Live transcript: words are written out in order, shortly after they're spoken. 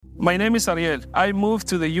My name is Ariel. I moved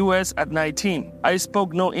to the U.S. at 19. I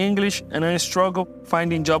spoke no English and I struggled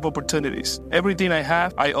finding job opportunities. Everything I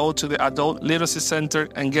have, I owe to the Adult Literacy Center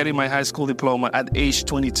and getting my high school diploma at age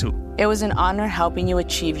 22. It was an honor helping you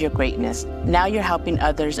achieve your greatness. Now you're helping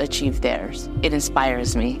others achieve theirs. It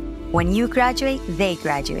inspires me. When you graduate, they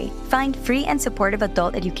graduate. Find free and supportive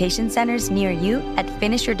adult education centers near you at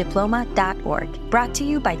finishyourdiploma.org. Brought to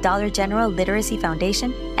you by Dollar General Literacy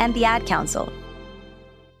Foundation and the Ad Council.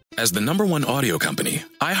 As the #1 audio company,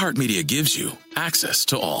 iHeartMedia gives you access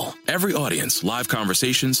to all. Every audience, live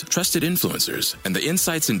conversations, trusted influencers, and the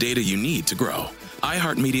insights and data you need to grow.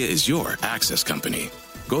 iHeartMedia is your access company.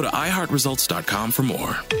 Go to iHeartResults.com for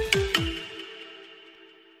more.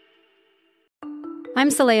 I'm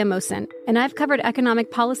Saleha Mohsin, and I've covered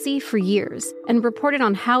economic policy for years and reported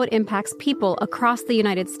on how it impacts people across the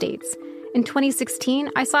United States. In 2016,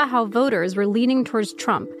 I saw how voters were leaning towards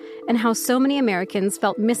Trump and how so many Americans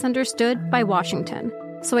felt misunderstood by Washington.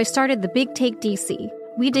 So I started The Big Take DC.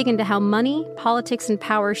 We dig into how money, politics, and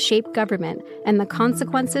power shape government and the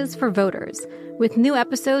consequences for voters. With new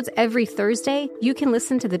episodes every Thursday, you can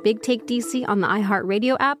listen to The Big Take DC on the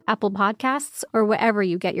iHeartRadio app, Apple Podcasts, or wherever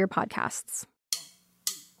you get your podcasts.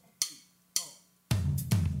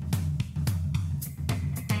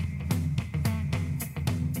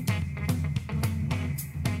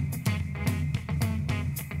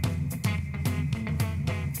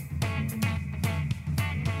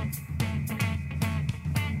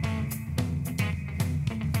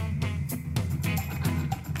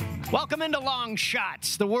 Welcome into Long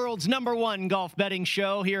Shots, the world's #1 golf betting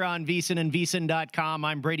show here on VSiN and VSiN.com.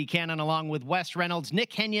 I'm Brady Cannon along with Wes Reynolds.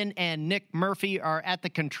 Nick Henyon and Nick Murphy are at the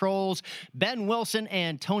controls. Ben Wilson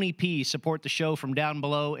and Tony P support the show from down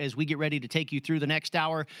below as we get ready to take you through the next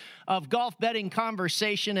hour of golf betting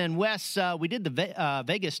conversation. And Wes, we did the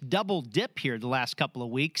Vegas double dip here the last couple of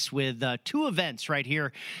weeks with 2 events right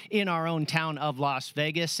here in our own town of Las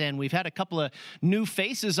Vegas. And we've had a couple of new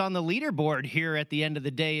faces on the leaderboard here at the end of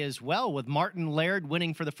the day as well, with Martin Laird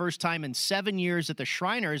winning for the first time in 7 years at the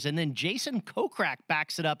Shriners, and then Jason Kokrak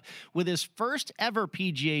backs it up with his first ever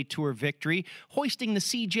PGA Tour victory, hoisting the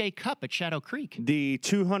CJ Cup at Shadow Creek. The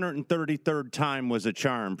 233rd time was a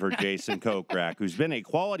charm for Jason Kokrak, who's been a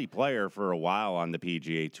quality player for a while on the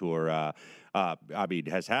PGA Tour.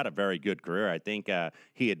 Has had a very good career. I think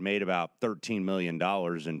he had made about $13 million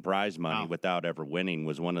in prize money without ever winning,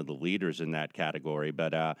 was one of the leaders in that category.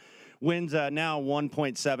 But wins now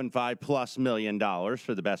 $1.75+ million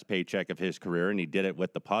for the best paycheck of his career, and he did it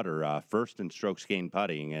with the putter, first in strokes gained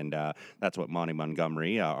putting, and that's what Monty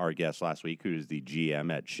Montgomery, our guest last week, who's the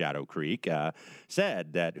GM at Shadow Creek,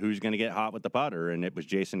 said, that who's going to get hot with the putter, and it was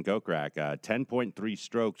Jason Kokrak. 10.3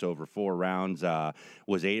 strokes over 4 rounds,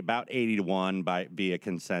 was about 80-1 via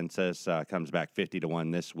consensus, comes back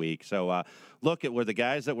 50-1 this week. So look, it were the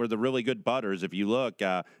guys that were the really good putters. If you look,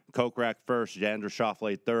 Kokrak first, Xander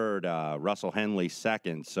Schauffele third, Russell Henley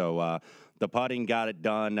second. So the putting got it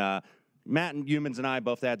done. Matt and Humans and I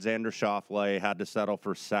both had Xander Schauffele, had to settle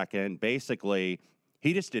for second. Basically,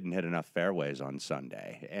 he just didn't hit enough fairways on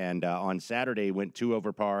Sunday. And on Saturday, he went 2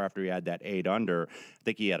 over par after he had that 8 under. I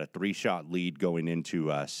think he had a 3-shot lead going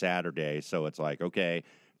into Saturday. So it's like, okay,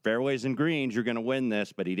 fairways and greens, you're going to win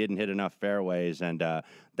this, but he didn't hit enough fairways. And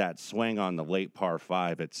that swing on the late par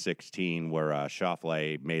 5 at 16 where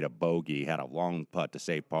Schauffele made a bogey, had a long putt to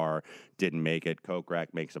save par, didn't make it. Kokrak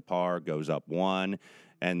makes a par, goes up 1,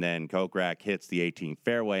 and then Kokrak hits the 18th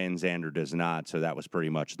fairway, and Xander does not, so that was pretty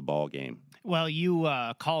much the ball game. Well, you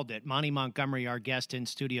called it. Monty Montgomery, our guest in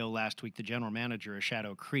studio last week, the general manager of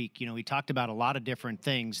Shadow Creek, he talked about a lot of different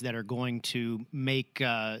things that are going to make,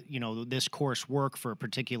 this course work for a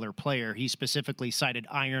particular player. He specifically cited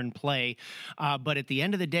iron play, but at the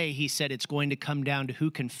end of the day, he said it's going to come down to who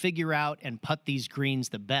can figure out and putt these greens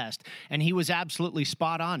the best, and he was absolutely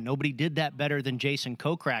spot on. Nobody did that better than Jason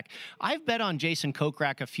Kokrak. I've bet on Jason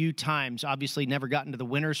Kokrak a few times, obviously never gotten to the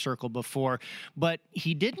winner's circle before, but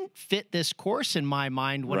he didn't fit this course in my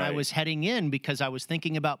mind when I was heading in, because I was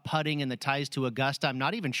thinking about putting and the ties to Augusta. I'm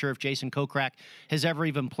not even sure if Jason Kokrak has ever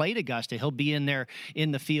even played Augusta. He'll be in there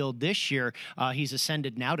in the field this year. He's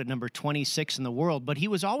ascended now to number 26 in the world, but he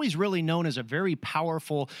was always really known as a very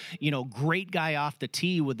powerful, great guy off the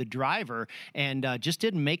tee with the driver, and just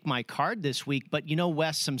didn't make my card this week. But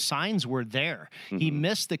Wes, some signs were there. Mm-hmm. He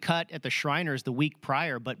missed the cut at the Shriners the week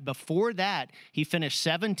prior, but before that, he finished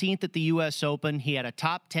 17th at the U.S. Open. He had a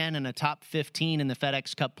top 10 and a top top 15 in the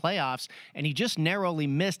FedEx Cup playoffs, and he just narrowly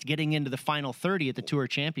missed getting into the final 30 at the Tour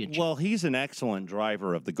Championship. Well, he's an excellent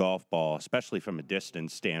driver of the golf ball, especially from a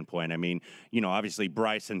distance standpoint. I mean, obviously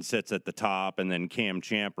Bryson sits at the top and then Cam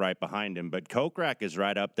Champ right behind him, but Kokrak is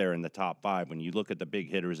right up there in the top 5 when you look at the big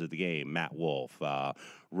hitters of the game, Matt Wolff,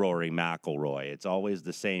 Rory McIlroy. It's always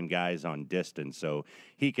the same guys on distance, so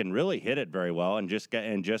he can really hit it very well and just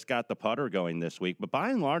got the putter going this week. But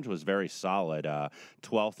by and large, was very solid.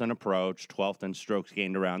 12th in approach, 12th in strokes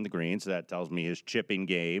gained around the greens. So that tells me his chipping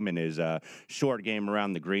game and his short game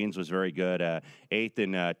around the greens was very good. 8th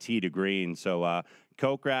in tee to green. So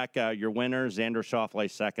Kokrak, your winner. Xander Schauffele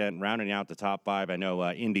second. Rounding out the top 5, I know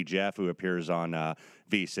Indy Jeff, who appears on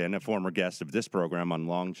VSiN, a former guest of this program on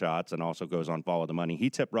Long Shots and also goes on Follow the Money. He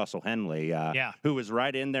tipped Russell Henley, who was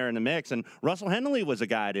right in there in the mix. And Russell Henley was a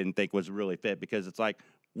guy I didn't think was really fit because it's like,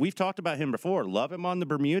 we've talked about him before. Love him on the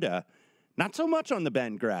Bermuda. Not so much on the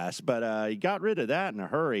bent grass, but he got rid of that in a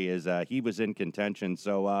hurry as he was in contention.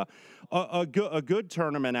 So a good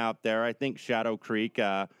tournament out there. I think Shadow Creek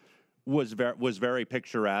was very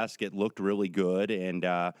picturesque. It looked really good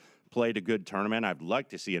and played a good tournament. I'd like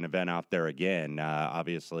to see an event out there again.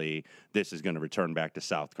 Obviously, this is going to return back to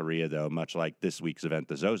South Korea, though, much like this week's event,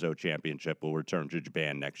 the Zozo Championship will return to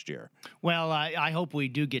Japan next year. Well, I hope we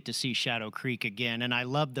do get to see Shadow Creek again, and I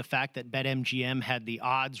love the fact that BetMGM had the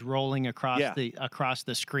odds rolling across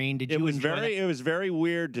the screen. Did you enjoy that? It was very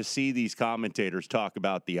weird to see these commentators talk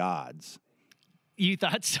about the odds. You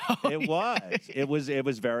thought so? It was. It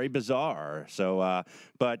was very bizarre. So,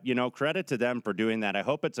 but, credit to them for doing that. I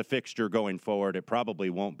hope it's a fixture going forward. It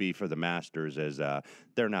probably won't be for the Masters as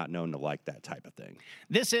they're not known to like that type of thing.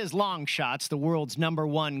 This is Long Shots, the world's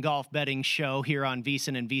 #1 golf betting show here on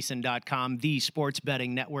VSiN and VSiN.com, the sports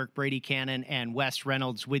betting network. Brady Cannon and Wes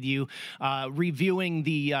Reynolds with you, reviewing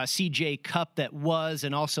the CJ Cup that was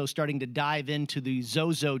and also starting to dive into the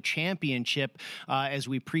Zozo Championship as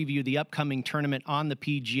we preview the upcoming tournament on the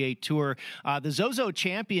PGA Tour. The Zozo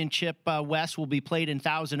Championship, Wes, will be played in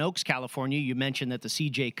Thousand Oaks, California. You mentioned that the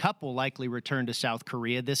CJ Cup will likely return to South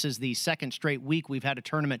Korea. This is the second straight week we've had a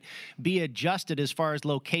tournament be adjusted as far as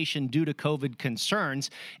location due to COVID concerns,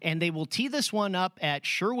 and they will tee this one up at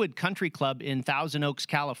Sherwood Country Club in Thousand Oaks,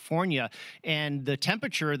 California, and the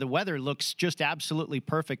temperature, the weather looks just absolutely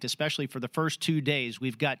perfect, especially for the first 2 days.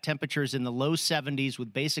 We've got temperatures in the low 70s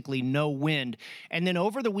with basically no wind, and then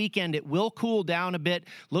over the weekend it will cool down a bit.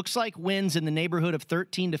 Looks like winds in the neighborhood of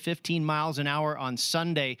 13 to 15 miles an hour on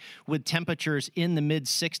Sunday with temperatures in the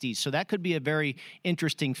mid-60s. So that could be a very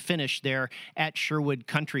interesting finish there at Sherwood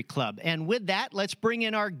Country Club. And with that, let's bring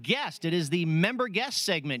in our guest. It is the member guest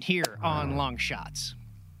segment here on Long Shots.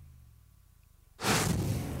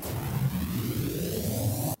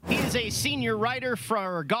 He is a senior writer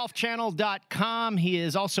for GolfChannel.com. He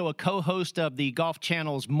is also a co-host of the Golf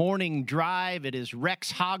Channel's Morning Drive. It is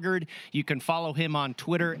Rex Hoggard. You can follow him on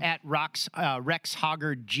Twitter at Rex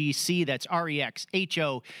Hoggard GC. That's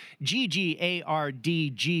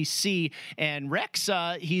REXHOGGARDGC. And Rex,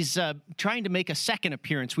 he's trying to make a second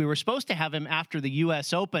appearance. We were supposed to have him after the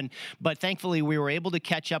U.S. Open, but thankfully we were able to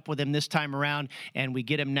catch up with him this time around, and we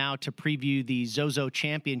get him now to preview the Zozo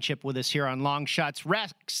Championship with us here on Long Shots.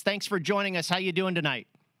 Rex, thanks for joining us. How you doing tonight?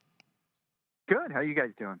 Good. How you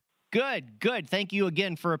guys doing? Good, good. Thank you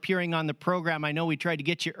again for appearing on the program. I know we tried to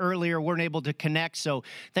get you earlier, weren't able to connect, so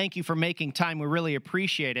thank you for making time. We really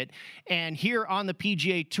appreciate it. And here on the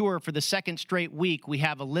PGA Tour for the second straight week, we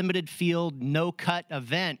have a limited field, no-cut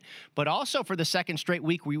event. But also for the second straight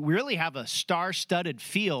week, we really have a star-studded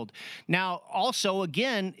field. Now, also,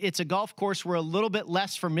 again, it's a golf course we're a little bit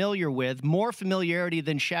less familiar with, more familiarity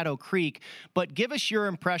than Shadow Creek. But give us your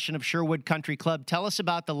impression of Sherwood Country Club. Tell us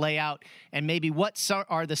about the layout and maybe what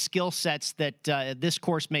are the skill sets that this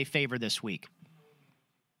course may favor this week.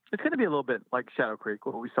 It's going to be a little bit like Shadow Creek,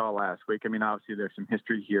 what we saw last week. I mean, obviously there's some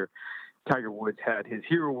history here. Tiger Woods had his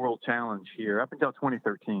Hero World Challenge here up until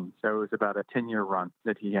 2013. So it was about a 10-year run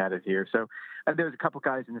that he had it here. So there's a couple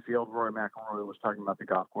guys in the field. Rory McIlroy was talking about the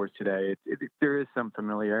golf course today. There is some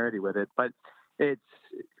familiarity with it, but it's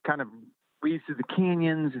kind of weaves through the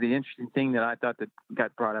canyons. The interesting thing that I thought that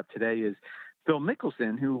got brought up today is Phil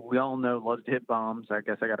Mickelson, who we all know loves to hit bombs. I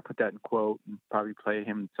guess I got to put that in quote and probably play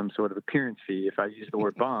him some sort of appearance fee if I use the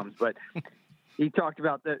word bombs. But he talked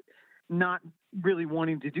about that not really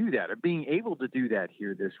wanting to do that or being able to do that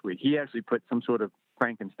here this week. He actually put some sort of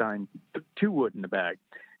Frankenstein 2-wood in the bag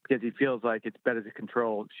because he feels like it's better to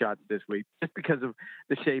control shots this week just because of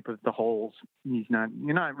the shape of the holes. You're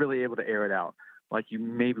not really able to air it out like you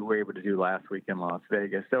maybe were able to do last week in Las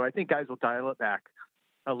Vegas. So I think guys will dial it back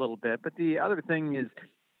a little bit. But the other thing is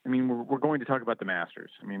I mean, we're going to talk about the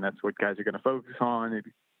Masters. I mean, that's what guys are going to focus on.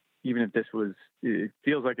 Even if it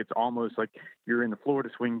feels like it's almost like you're in the Florida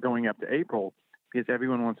swing going up to April, because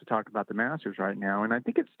everyone wants to talk about the Masters right now. And I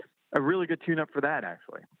think it's a really good tune-up for that,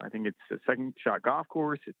 actually. I think it's a second shot golf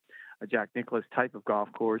course. It's a Jack Nicklaus type of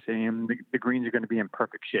golf course, and the greens are going to be in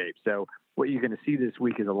perfect shape. So what you're going to see this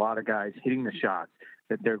week is a lot of guys hitting the shots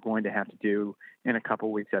that they're going to have to do in a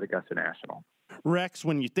couple weeks at Augusta National. Rex,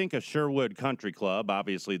 when you think of Sherwood Country Club,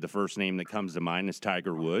 obviously the first name that comes to mind is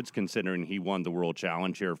Tiger Woods, considering he won the World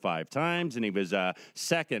Challenge here 5 times, and he was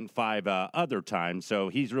second 5 other times. So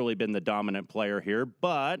he's really been the dominant player here,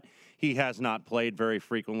 but he has not played very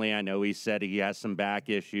frequently. I know he said he has some back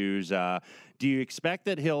issues. Do you expect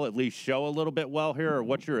that he'll at least show a little bit well here, or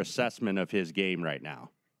what's your assessment of his game right now?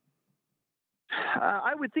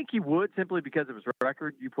 I would think he would, simply because of his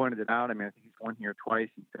record. You pointed it out. I mean, I think he's won here twice.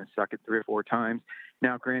 He's going to suck it 3 or 4 times.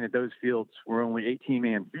 Now, granted, those fields were only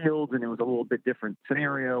 18-man fields, and it was a little bit different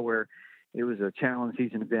scenario where it was a challenge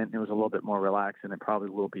season event, and it was a little bit more relaxed than it probably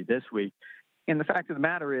will be this week. And the fact of the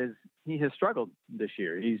matter is he has struggled this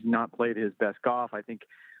year. He's not played his best golf. I think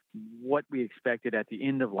what we expected at the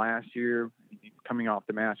end of last year, coming off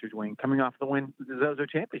the Masters win, coming off the win the Zozo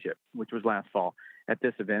Championship, which was last fall at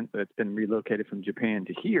this event that's been relocated from Japan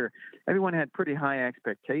to here, everyone had pretty high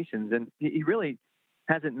expectations, and he really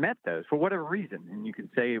hasn't met those for whatever reason. And you can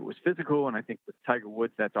say it was physical, and I think with Tiger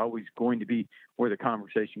Woods, that's always going to be where the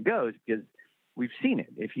conversation goes, because we've seen it.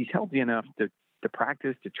 If he's healthy enough to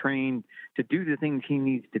practice, to train, to do the things he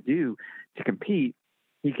needs to do to compete,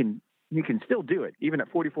 he can still do it, even at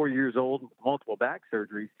 44 years old, multiple back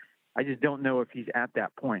surgeries. I just don't know if he's at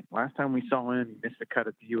that point. Last time we saw him, he missed the cut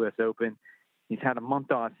at the U.S. Open. He's had a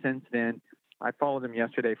month off since then. I followed him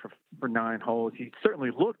yesterday for 9 holes. He certainly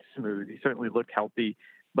looked smooth. He certainly looked healthy,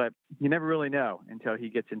 but you never really know until he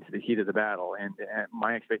gets into the heat of the battle. And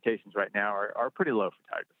my expectations right now are pretty low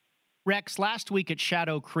for Tiger. Rex, last week at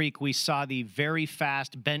Shadow Creek, we saw the very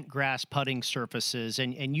fast bent grass putting surfaces,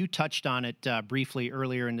 and you touched on it briefly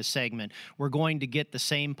earlier in the segment. We're going to get the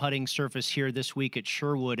same putting surface here this week at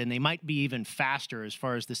Sherwood, and they might be even faster as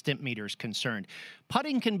far as the stimp meter is concerned.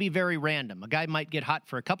 Putting can be very random. A guy might get hot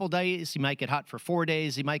for a couple days, he might get hot for 4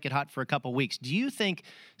 days, he might get hot for a couple weeks. Do you think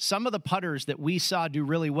some of the putters that we saw do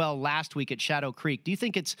really well last week at Shadow Creek, do you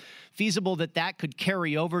think it's feasible that could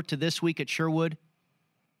carry over to this week at Sherwood?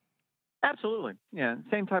 Absolutely. Yeah.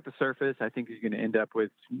 Same type of surface. I think you're going to end up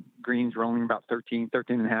with greens rolling about 13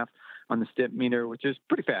 and a half on the stimp meter, which is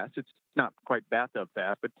pretty fast. It's not quite bathtub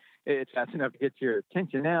fast, but it's fast enough to get your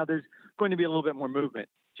attention. Now there's going to be a little bit more movement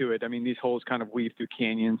to it. I mean, these holes kind of weave through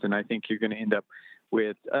canyons, and I think you're going to end up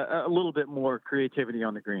with a little bit more creativity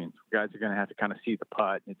on the greens. Guys are going to have to kind of see the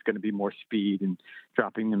putt. It's going to be more speed and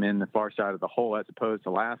dropping them in the far side of the hole as opposed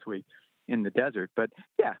to last week in the desert. But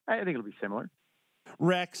yeah, I think it'll be similar.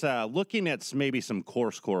 Rex, looking at maybe some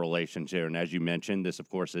course correlations here, and as you mentioned, this, of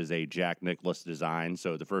course, is a Jack Nicklaus design,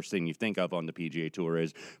 so the first thing you think of on the PGA Tour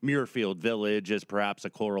is Muirfield Village as perhaps a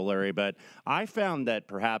corollary, but I found that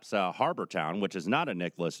perhaps Harbor Town, which is not a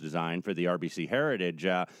Nicklaus design for the RBC Heritage,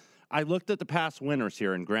 I looked at the past winners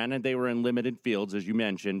here, and granted they were in limited fields, as you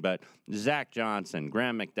mentioned, but Zach Johnson,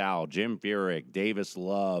 Graham McDowell, Jim Furyk, Davis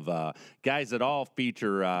Love, guys that all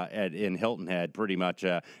feature in Hilton Head pretty much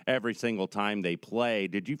every single time they play.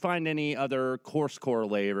 Did you find any other course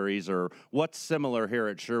corollaries, or what's similar here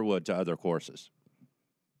at Sherwood to other courses?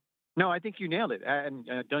 No, I think you nailed it, and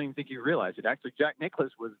I don't even think you realized it. Actually, Jack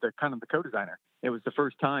Nicklaus was the co-designer. It was the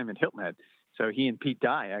first time in Hilton Head. So he and Pete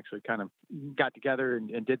Dye actually kind of got together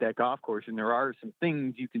and did that golf course. And there are some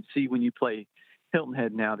things you can see when you play Hilton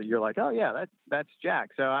Head now that you're like, oh, yeah, that's Jack.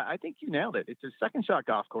 So I think you nailed it. It's a second shot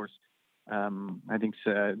golf course. I think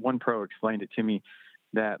one pro explained it to me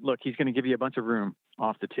that, look, he's going to give you a bunch of room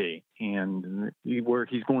off the tee. And where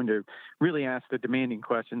he's going to really ask the demanding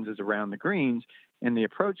questions is around the greens and the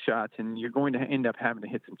approach shots. And you're going to end up having to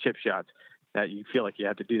hit some chip shots that you feel like you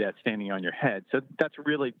have to do that standing on your head. So that's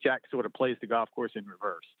really, Jack sort of plays the golf course in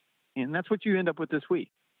reverse. And that's what you end up with this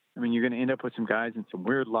week. I mean, you're going to end up with some guys in some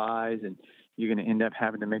weird lies, and you're going to end up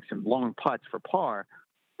having to make some long putts for par.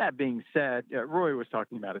 That being said, Roy was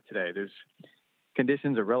talking about it today.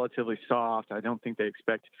 Conditions are relatively soft. I don't think they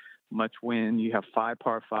expect much wind. You have 5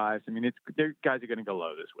 par 5s. I mean, guys are going to go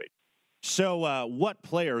low this week. So what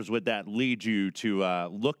players would that lead you to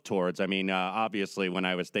look towards? I mean, obviously, when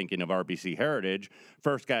I was thinking of RBC Heritage,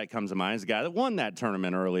 first guy that comes to mind is the guy that won that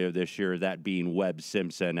tournament earlier this year, that being Webb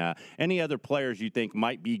Simpson. Any other players you think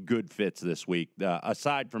might be good fits this week,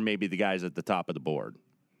 aside from maybe the guys at the top of the board?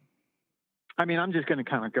 I mean, I'm just going to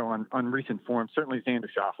kind of go on recent form. Certainly Xander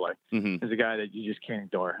Schauffele is a guy that you just can't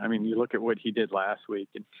ignore. I mean, you look at what he did last week,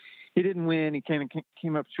 and he didn't win. He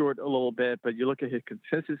came up short a little bit, but you look at his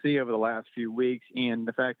consistency over the last few weeks and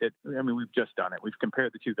the fact that, I mean, we've just done it. We've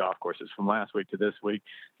compared the two golf courses from last week to this week.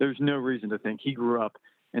 There's no reason to think he grew up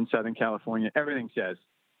in Southern California. Everything says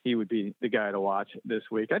he would be the guy to watch this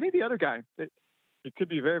week. I think the other guy that it could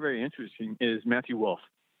be very, very interesting is Matthew Wolff.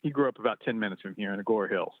 He grew up about 10 minutes from here in Agoura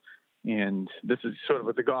Hills. And this is sort of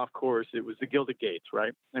at the golf course. It was the Gilded Gates,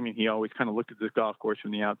 right? I mean, he always kind of looked at this golf course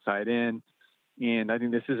from the outside in. And I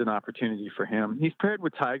think this is an opportunity for him. He's paired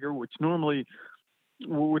with Tiger, which normally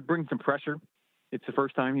would bring some pressure. It's the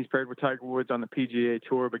first time he's paired with Tiger Woods on the PGA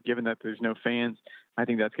Tour, but given that there's no fans, I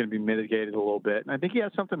think that's going to be mitigated a little bit. And I think he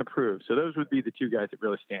has something to prove. So those would be the two guys that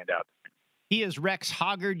really stand out. He is Rex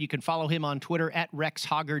Hoggard. You can follow him on Twitter at Rex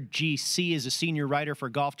Hoggard GC. Is a senior writer for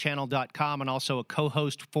golfchannel.com and also a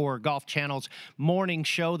co-host for Golf Channel's morning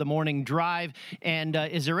show, The Morning Drive. And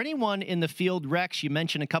is there anyone in the field, Rex? You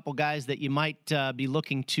mentioned a couple guys that you might be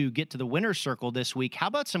looking to get to the winner's circle this week. How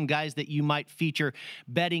about some guys that you might feature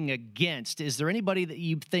betting against? Is there anybody that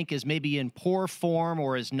you think is maybe in poor form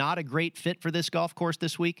or is not a great fit for this golf course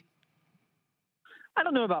this week? I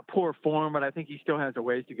don't know about poor form, but I think he still has a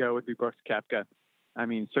ways to go with Brooks Koepka. I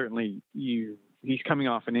mean, certainly he's coming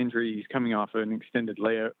off an injury. He's coming off an extended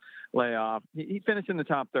layoff. He finished in the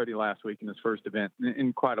top 30 last week in his first event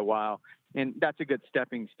in quite a while, and that's a good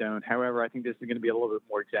stepping stone. However, I think this is going to be a little bit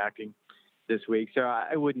more exacting this week. So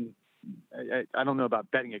I don't know about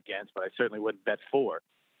betting against, but I certainly wouldn't bet for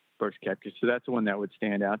Brooks Koepka. So that's the one that would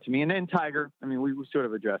stand out to me. And then Tiger, I mean, we sort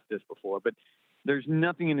of addressed this before, but there's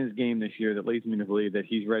nothing in his game this year that leads me to believe that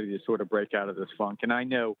he's ready to sort of break out of this funk. And I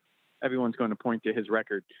know everyone's going to point to his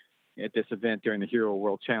record at this event during the Hero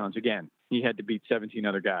World Challenge. Again, he had to beat 17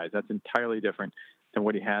 other guys. That's entirely different than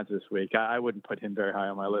what he has this week. I wouldn't put him very high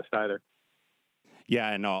on my list either.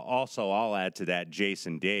 Yeah, and also I'll add to that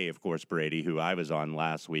Jason Day, of course, Brady, who I was on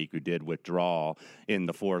last week, who did withdraw in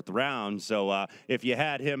the fourth round. So if you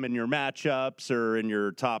had him in your matchups or in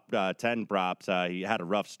your top 10 props, he had a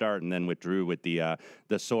rough start and then withdrew with the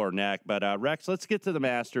sore neck. But Rex, let's get to the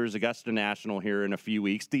Masters, Augusta National here in a few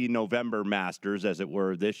weeks, the November Masters, as it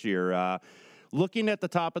were, this year. Looking at the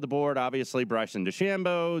top of the board, obviously Bryson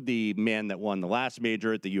DeChambeau, the man that won the last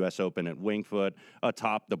major at the U.S. Open at Winged Foot,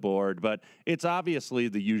 atop the board. But it's obviously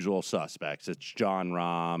the usual suspects. It's Jon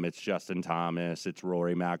Rahm, it's Justin Thomas, it's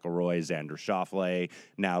Rory McIlroy, Xander Schauffele,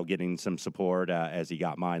 now getting some support as he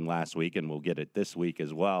got mine last week, and we'll get it this week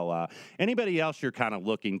as well. Anybody else you're kind of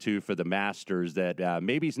looking to for the Masters that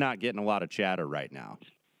maybe he's not getting a lot of chatter right now?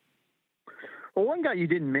 Well, one guy you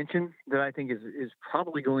didn't mention that I think is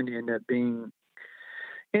probably going to end up being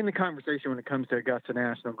in the conversation when it comes to Augusta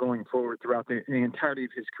National going forward throughout the entirety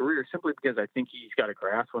of his career, simply because I think he's got a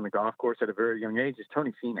grasp on the golf course at a very young age, is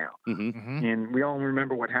Tony Finau. Mm-hmm. And we all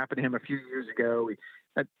remember what happened to him a few years ago.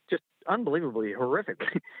 That just unbelievably horrific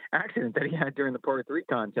accident that he had during the par 3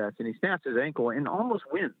 contest, and he snaps his ankle and almost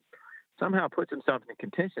wins. Somehow puts himself in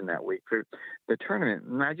contention that week for the tournament.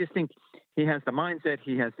 And I just think he has the mindset,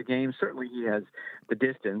 he has the game. Certainly he has the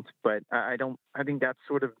distance, but I think that's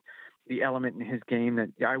sort of the element in his game that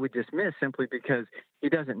I would dismiss simply because he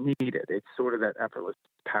doesn't need it. It's sort of that effortless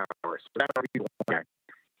power. So that would be one guy.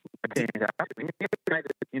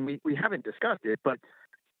 And we haven't discussed it, but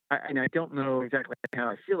I don't know exactly how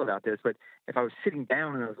I feel about this, but if I was sitting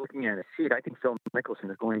down and I was looking at a seat, I think Phil Mickelson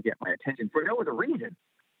is going to get my attention for no other reason.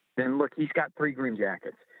 Then look, he's got 3 green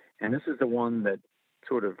jackets, and this is the one that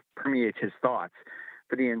sort of permeates his thoughts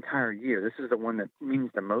for the entire year. This is the one that means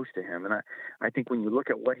the most to him. And I think when you look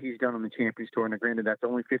at what he's done on the Champions Tour, and granted that's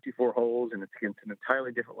only 54 holes and it's against an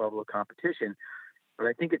entirely different level of competition, but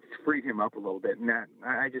I think it's freed him up a little bit. And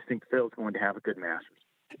I just think Phil's going to have a good Masters.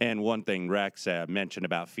 And one thing Rex mentioned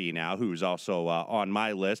about Finau, who's also on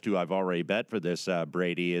my list, who I've already bet for this,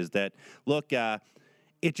 Brady, is that, look,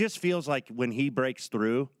 it just feels like when he breaks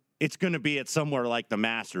through, it's going to be at somewhere like the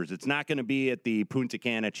Masters. It's not going to be at the Punta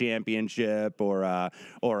Cana Championship or a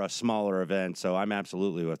smaller event. So I'm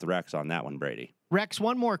absolutely with Rex on that one, Brady. Rex,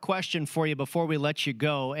 one more question for you before we let you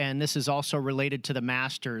go, and this is also related to the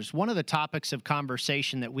Masters. One of the topics of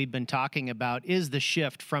conversation that we've been talking about is the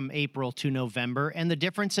shift from April to November and the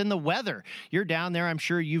difference in the weather. You're down there. I'm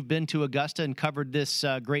sure you've been to Augusta and covered this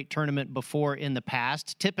great tournament before in the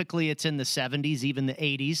past. Typically, it's in the 70s, even the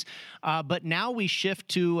 80s. But now we shift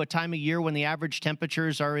to a time of year when the average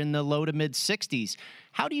temperatures are in the low to mid 60s.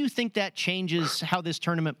 How do you think that changes how this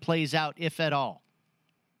tournament plays out, if at all?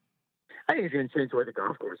 I think it's going to change the way the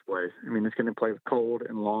golf course plays. I mean, it's going to play cold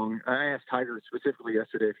and long. I asked Tiger specifically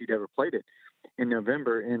yesterday if he'd ever played it in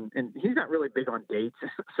November, and he's not really big on dates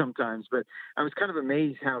sometimes, but I was kind of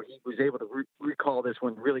amazed how he was able to recall this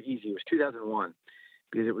one really easy. It was 2001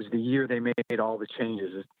 because it was the year they made all the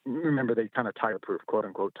changes. Remember, they kind of tiger-proof,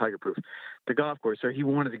 quote-unquote tiger-proof, the golf course. So he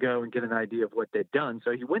wanted to go and get an idea of what they'd done.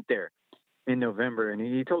 So he went there in November, and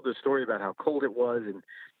he told the story about how cold it was and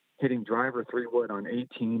hitting driver 3-wood on 18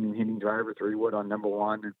 and hitting driver 3-wood on number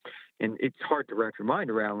 1. And it's hard to wrap your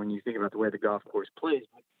mind around when you think about the way the golf course plays.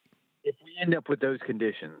 But if we end up with those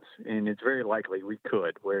conditions, and it's very likely we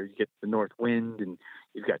could, where you get the north wind and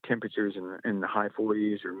you've got temperatures in the high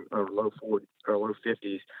 40s or low 40s or low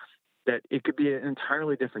 50s, that it could be an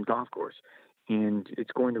entirely different golf course. And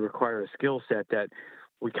it's going to require a skill set that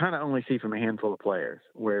we kind of only see from a handful of players,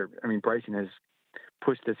 where, I mean, Bryson has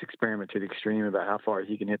pushed this experiment to the extreme about how far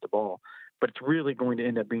he can hit the ball, but it's really going to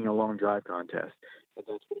end up being a long drive contest. And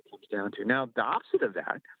that's what it comes down to. Now, the opposite of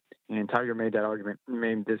that, and Tiger made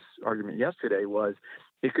this argument yesterday, was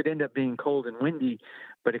it could end up being cold and windy,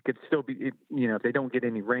 but it could still be, if they don't get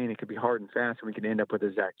any rain, it could be hard and fast, and we could end up with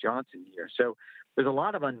a Zach Johnson year. So there's a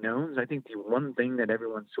lot of unknowns. I think the one thing that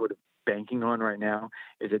everyone's sort of banking on right now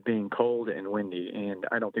is it being cold and windy, and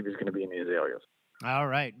I don't think there's going to be any azaleas. All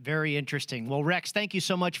right. Very interesting. Well, Rex, thank you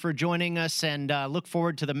so much for joining us, and look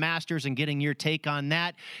forward to the Masters and getting your take on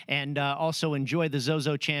that. And also enjoy the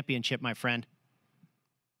Zozo Championship, my friend.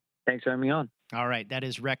 Thanks for having me on. All right. That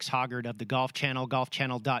is Rex Hoggard of the Golf Channel,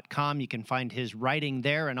 golfchannel.com. You can find his writing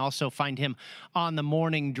there and also find him on the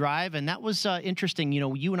Morning Drive. And that was interesting.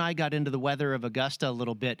 You and I got into the weather of Augusta a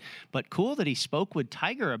little bit, but cool that he spoke with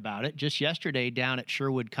Tiger about it just yesterday down at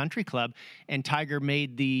Sherwood Country Club. And Tiger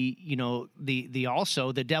made the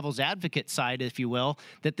also the devil's advocate side, if you will,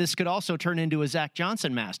 that this could also turn into a Zach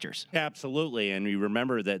Johnson Masters. Absolutely. And you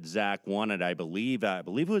remember that Zach won it, I believe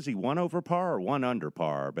was he 1 over par or 1 under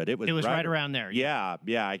par, but it was right around there. Yeah.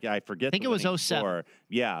 I forget. I think it was 07.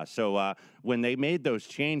 Yeah. So when they made those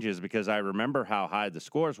changes, because I remember how high the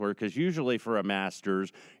scores were, because usually for a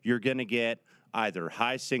Masters, you're going to get either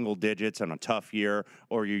high single digits on a tough year,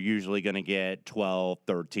 or you're usually going to get 12,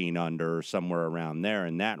 13 under, somewhere around there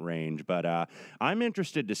in that range. But I'm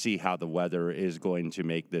interested to see how the weather is going to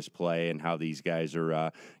make this play and how these guys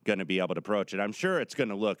are going to be able to approach it. I'm sure it's going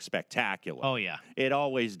to look spectacular. Oh, yeah. It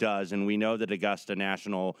always does, and we know that Augusta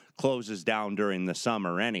National closes down during the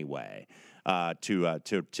summer anyway. To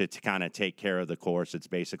kind of take care of the course. It's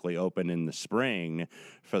basically open in the spring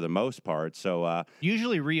for the most part. So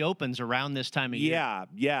usually reopens around this time of year.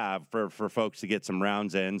 Yeah, for folks to get some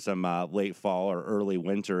rounds in, some late fall or early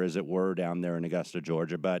winter, as it were, down there in Augusta,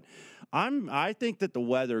 Georgia. But I think that the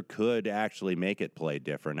weather could actually make it play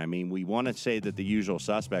different. I mean, we want to say that the usual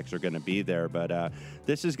suspects are going to be there, but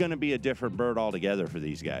this is going to be a different bird altogether for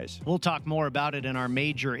these guys. We'll talk more about it in our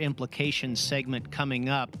major implications segment coming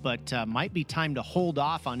up, but might be time to hold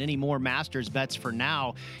off on any more Masters bets for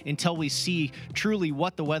now until we see truly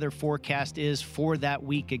what the weather forecast is for that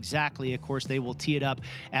week exactly. Of course, they will tee it up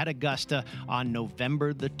at Augusta on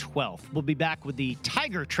November the 12th. We'll be back with the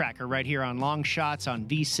Tiger Tracker right here on Long Shots on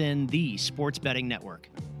VSiN, the Sports Betting Network.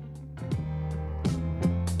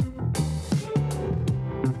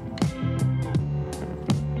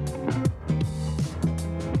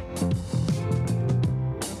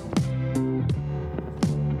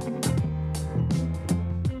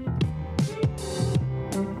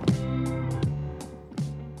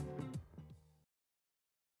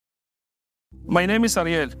 My name is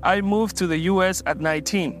Ariel. I moved to the U.S. at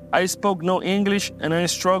 19. I spoke no English and I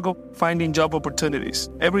struggled finding job opportunities.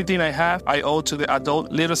 Everything I have, I owe to the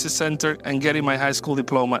Adult Literacy Center and getting my high school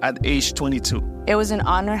diploma at age 22. It was an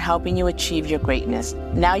honor helping you achieve your greatness.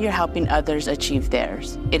 Now you're helping others achieve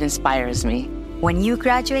theirs. It inspires me. When you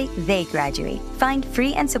graduate, they graduate. Find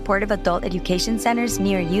free and supportive adult education centers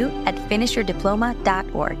near you at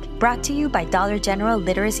finishyourdiploma.org. Brought to you by Dollar General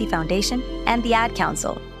Literacy Foundation and the Ad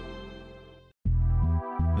Council.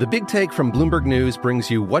 The Big Take from Bloomberg News brings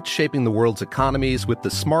you what's shaping the world's economies with the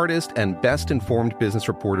smartest and best-informed business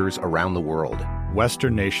reporters around the world.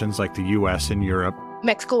 Western nations like the U.S. and Europe.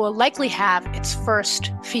 Mexico will likely have its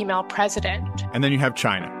first female president. And then you have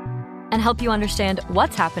China. And help you understand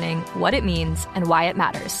what's happening, what it means, and why it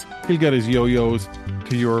matters. He'll get his yo-yos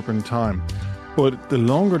to Europe in time. But the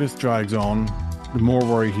longer this drags on, the more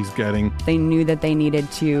worry he's getting. They knew that they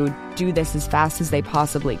needed to do this as fast as they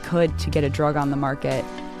possibly could to get a drug on the market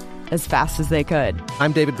as fast as they could.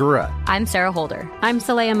 I'm David Gura. I'm Sarah Holder. I'm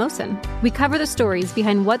Saleha Mohsin. We cover the stories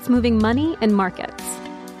behind what's moving money and markets.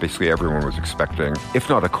 Basically, everyone was expecting, if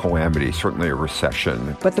not a calamity, certainly a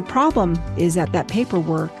recession. But the problem is that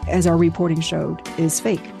paperwork, as our reporting showed, is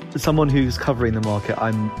fake. As someone who's covering the market,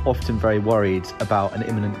 I'm often very worried about an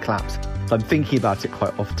imminent collapse. So I'm thinking about it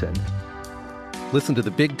quite often. Listen to The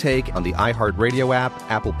Big Take on the iHeartRadio app,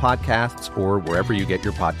 Apple Podcasts, or wherever you get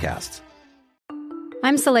your podcasts.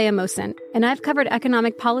 I'm Saleha Mohsin, and I've covered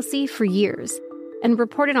economic policy for years and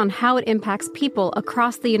reported on how it impacts people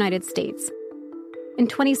across the United States. In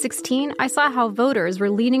 2016, I saw how voters were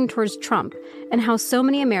leaning towards Trump and how so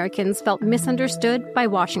many Americans felt misunderstood by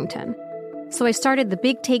Washington. So I started The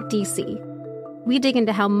Big Take DC. We dig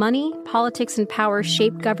into how money, politics, and power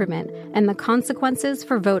shape government and the consequences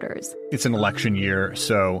for voters. It's an election year,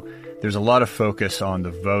 so there's a lot of focus on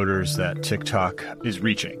the voters that TikTok is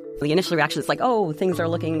reaching. The initial reaction is like, oh, things are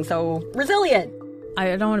looking so resilient.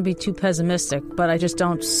 I don't want to be too pessimistic, but I just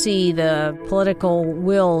don't see the political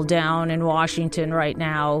will down in Washington right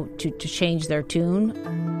now to change their tune.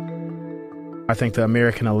 I think the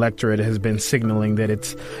American electorate has been signaling that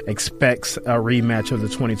it expects a rematch of the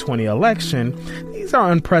 2020 election. These are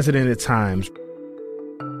unprecedented times.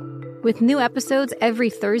 With new episodes every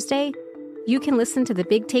Thursday, you can listen to The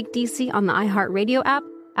Big Take DC on the iHeartRadio app,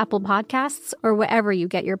 Apple Podcasts, or wherever you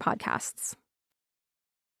get your podcasts.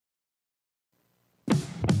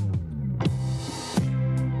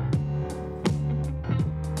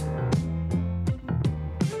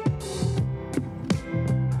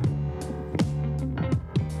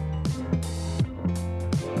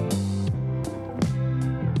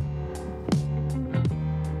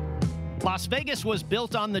 Las Vegas was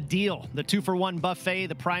built on the deal. The 2-for-1 buffet,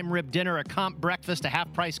 the prime rib dinner, a comp breakfast, a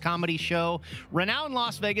half-price comedy show. Renowned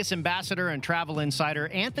Las Vegas ambassador and travel insider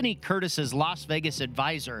Anthony Curtis's Las Vegas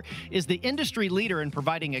Advisor is the industry leader in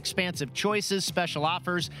providing expansive choices, special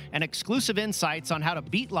offers, and exclusive insights on how to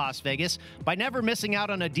beat Las Vegas by never missing out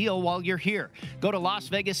on a deal while you're here. Go to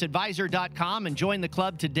LasVegasAdvisor.com and join the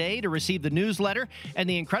club today to receive the newsletter and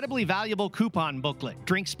the incredibly valuable coupon booklet.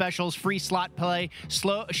 Drink specials, free slot play,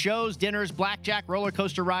 shows, dinners, blackjack, roller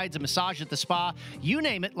coaster rides, a massage at the spa. You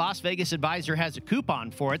name it, Las Vegas Advisor has a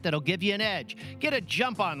coupon for it that'll give you an edge. Get a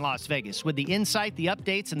jump on Las Vegas with the insight, the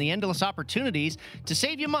updates, and the endless opportunities to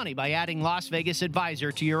save you money by adding Las Vegas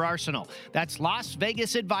Advisor to your arsenal. That's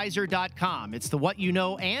LasVegasAdvisor.com. It's the what you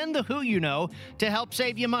know and the who you know to help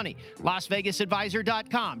save you money.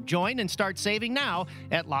 LasVegasAdvisor.com. Join and start saving now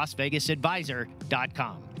at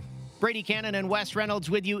LasVegasAdvisor.com. Brady Cannon and Wes Reynolds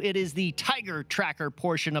with you. It is the Tiger Tracker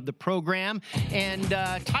portion of the program. And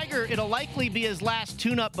Tiger, it'll likely be his last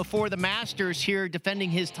tune-up before the Masters here defending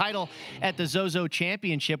his title at the Zozo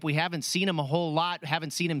Championship. We haven't seen him a whole lot. Haven't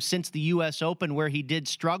seen him since the U.S. Open where he did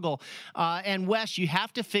struggle. And Wes, you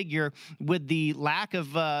have to figure with the lack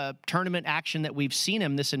of tournament action that we've seen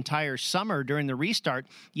him this entire summer during the restart,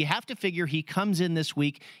 you have to figure he comes in this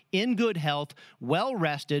week in good health,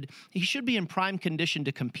 well-rested. He should be in prime condition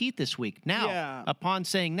to compete this week. Now, upon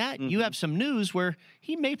saying that, you have some news where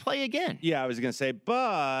he may play again. Yeah, I was going to say,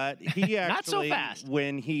 but he actually, not so fast.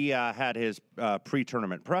 When he had his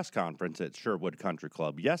pre-tournament press conference at Sherwood Country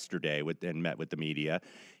Club yesterday and met with the media,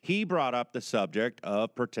 he brought up the subject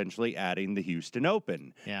of potentially adding the Houston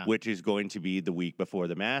Open, which is going to be the week before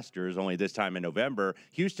the Masters, only this time in November.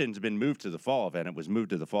 Houston's been moved to the fall event. It was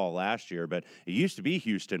moved to the fall last year, but it used to be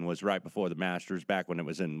Houston was right before the Masters back when it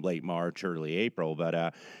was in late March, early April.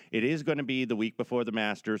 But it is going to be the week before the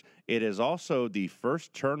Masters. It is also the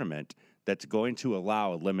first tournament that's going to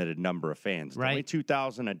allow a limited number of fans. Right. Only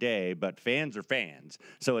 2,000 a day, but fans are fans.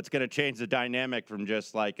 So it's going to change the dynamic from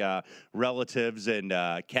just like relatives and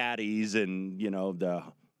caddies and, the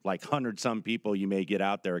like 100-some people you may get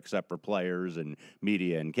out there except for players and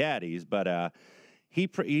media and caddies. But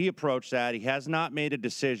he approached that. He has not made a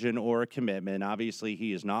decision or a commitment. Obviously,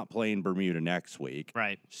 he is not playing Bermuda next week.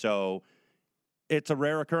 Right. So it's a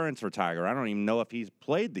rare occurrence for Tiger. I don't even know if he's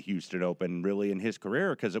played the Houston Open really in his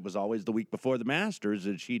career because it was always the week before the Masters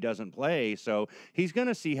that he doesn't play. So he's going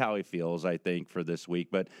to see how he feels, I think, for this week.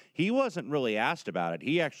 But he wasn't really asked about it.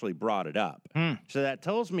 He actually brought it up. So that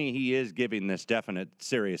tells me he is giving this definite,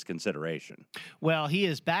 serious consideration. Well, he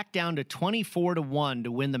is back down to 24-1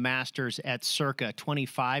 to win the Masters at Circa,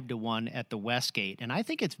 25-1 at the Westgate. And I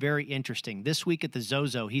think it's very interesting. This week at the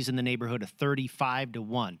Zozo, he's in the neighborhood of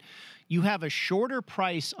 35-1. You have a shorter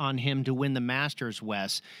price on him to win the Masters,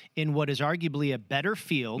 Wes, in what is arguably a better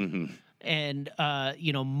field. and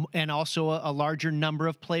and also a larger number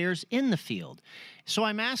of players in the field. So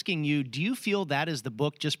I'm asking you, do you feel that is the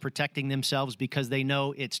book just protecting themselves because they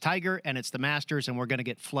know it's Tiger and it's the Masters and we're going to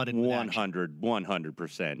get flooded with action?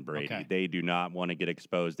 100%, Brady. Okay. They do not want to get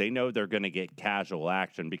exposed. They know they're going to get casual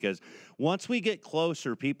action because once we get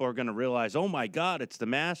closer, people are going to realize, oh, my God, it's the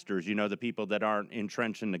Masters, the people that aren't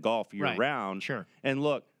entrenched in the golf year-round. Sure. And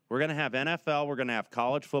look, we're going to have NFL. We're going to have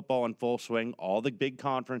college football in full swing. All the big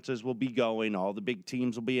conferences will be going. All the big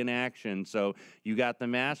teams will be in action. So you got the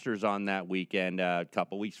Masters on that weekend, a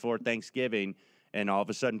couple weeks before Thanksgiving, and all of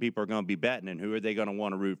a sudden people are going to be betting. And who are they going to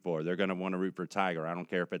want to root for? They're going to want to root for Tiger. I don't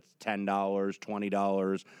care if it's $10, $20,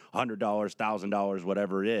 $100, $1,000,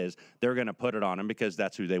 whatever it is. They're going to put it on him because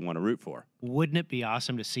that's who they want to root for. Wouldn't it be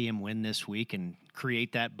awesome to see him win this week and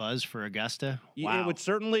create that buzz for Augusta? Wow. It would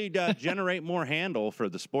certainly generate more handle for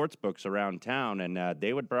the sports books around town, and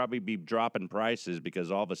they would probably be dropping prices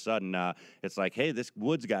because all of a sudden it's like, hey, this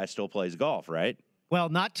Woods guy still plays golf, right? Well,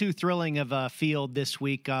 not too thrilling of a field this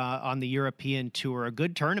week on the European Tour. A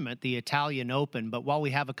good tournament, the Italian Open. But while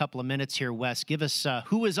we have a couple of minutes here, Wes, give us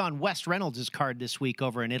who is on Wes Reynolds' card this week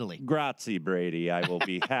over in Italy. Grazie, Brady. I will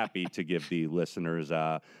be happy to give the listeners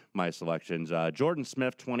my selections. Jordan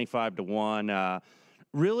Smith, 25-1.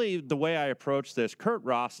 Really, the way I approach this, Kurt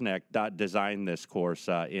Rosnick designed this course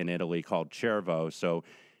in Italy called Cervo. So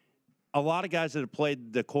a lot of guys that have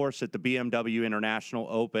played the course at the BMW International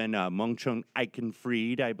Open, Mungchung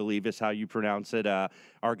Eichenfried, I believe is how you pronounce it,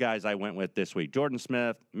 are guys I went with this week. Jordan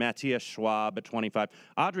Smith, Matthias Schwab at 25.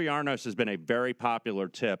 Audrey Arnos has been a very popular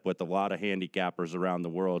tip with a lot of handicappers around the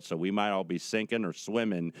world, so we might all be sinking or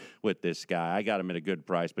swimming with this guy. I got him at a good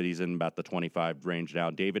price, but he's in about the 25 range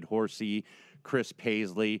now. David Horsey, Chris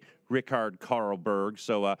Paisley, Rickard Karlberg.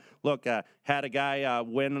 So, look, had a guy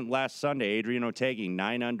win last Sunday, Adrian Otaegui,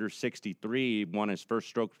 9 under 63, won his first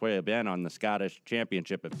stroke play event on the Scottish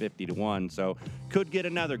Championship at 50-1. So, could get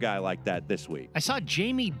another guy like that this week. I saw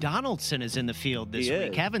Jamie Donaldson is in the field this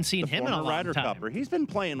week. Haven't seen him in a long Ryder time. Cupper. He's been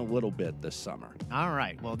playing a little bit this summer. All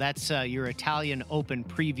right. Well, that's your Italian Open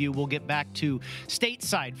preview. We'll get back to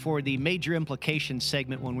stateside for the major implications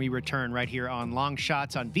segment when we return right here on Long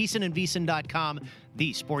Shots on VSiN and VSiN.com,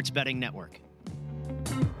 the sports betting network.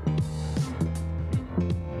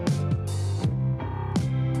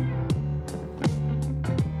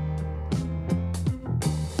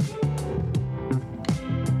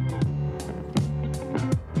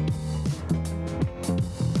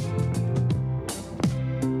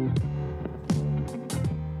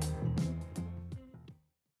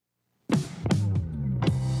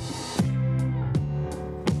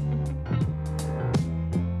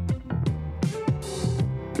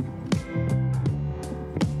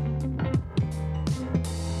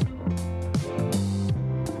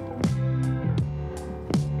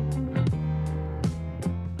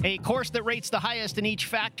 A course that rates the highest in each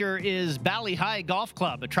factor is Bali High Golf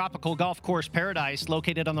Club, a tropical golf course paradise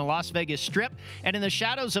located on the Las Vegas Strip and in the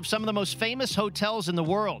shadows of some of the most famous hotels in the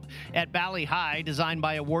world. At Bali High, designed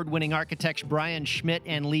by award-winning architects Brian Schmidt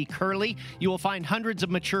and Lee Curley, you will find hundreds of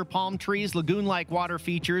mature palm trees, lagoon-like water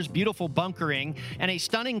features, beautiful bunkering, and a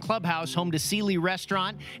stunning clubhouse home to Sealy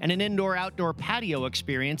Restaurant and an indoor-outdoor patio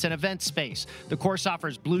experience and event space. The course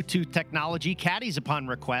offers Bluetooth technology, caddies upon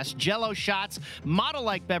request, Jell-O shots,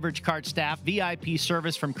 model-like beverage cart staff, VIP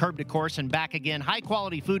service from curb to course and back again,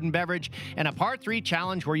 high-quality food and beverage, and a par 3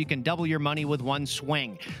 challenge where you can double your money with one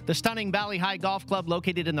swing. The stunning Bali High Golf Club,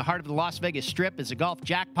 located in the heart of the Las Vegas Strip, is a golf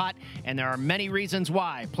jackpot, and there are many reasons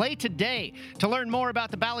why. Play today. To learn more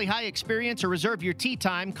about the Bali High experience or reserve your tee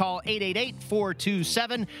time, call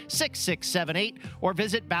 888-427-6678 or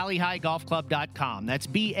visit BaliHighGolfClub.com. That's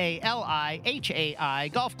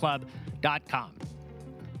BALIHAI golfclub.com.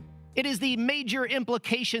 It is the major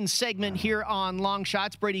implications segment here on Long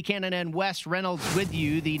Shots. Brady Cannon and Wes Reynolds with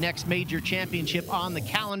you. The next major championship on the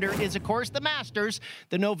calendar is, of course, the Masters.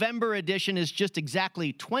 The November edition is just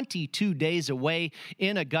exactly 22 days away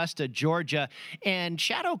in Augusta, Georgia. And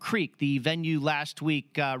Shadow Creek, the venue last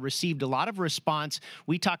week, received a lot of response.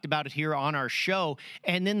 We talked about it here on our show.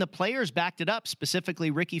 And then the players backed it up, specifically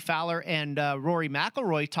Ricky Fowler and Rory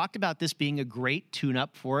McIlroy talked about this being a great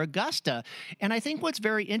tune-up for Augusta. And I think what's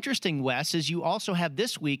very interesting, Wes, is you also have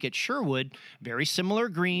this week at Sherwood very similar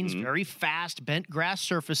greens, very fast bent grass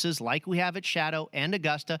surfaces like we have at Shadow and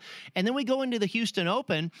Augusta. And then we go into the Houston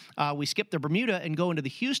Open. We skip the Bermuda and go into the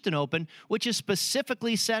Houston Open, which is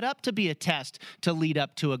specifically set up to be a test to lead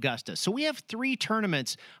up to Augusta. So we have 3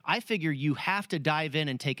 tournaments I figure you have to dive in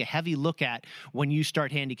and take a heavy look at when you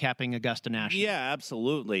start handicapping Augusta National. Yeah,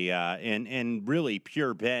 absolutely. And really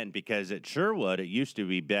pure bent, because at Sherwood it used to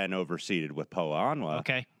be bent overseeded with Poa Annua.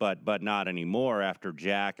 Okay. But but not anymore after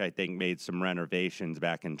Jack, I think, made some renovations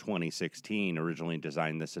back in 2016, originally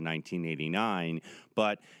designed this in 1989.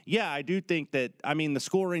 But, yeah, I do think that, I mean, the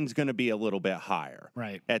scoring's going to be a little bit higher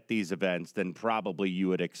at these events than probably you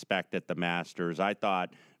would expect at the Masters. I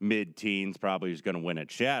thought mid-teens probably was going to win at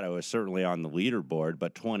Shadow, is certainly on the leaderboard,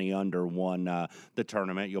 but 20 under won the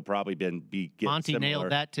tournament. You'll probably be getting Monty similar.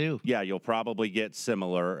 Nailed that, too. Yeah, you'll probably get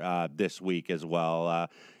similar this week as well.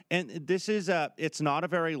 And this is it's not a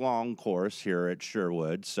very long course here at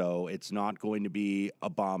Sherwood, so it's not going to be a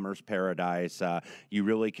bomber's paradise. You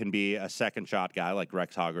really can be a second shot guy, like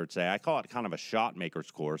Rex Hogger would say. I call it kind of a shot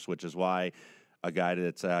maker's course, which is why a guy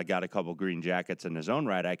that's got a couple green jackets in his own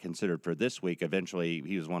right I considered for this week. Eventually,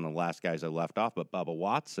 he was one of the last guys I left off, but Bubba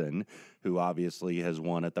Watson, who obviously has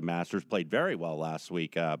won at the Masters, played very well last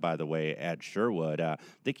week, by the way, at Sherwood. I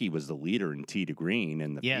think he was the leader in tee to green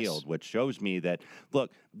in the field, which shows me that, look,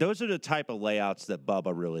 those are the type of layouts that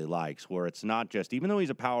Bubba really likes, where it's not just, even though he's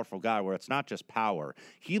a powerful guy, where it's not just power,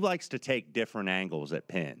 he likes to take different angles at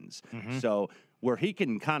pins. So where he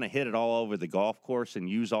can kind of hit it all over the golf course and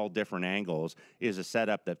use all different angles is a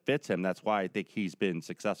setup that fits him. That's why I think he's been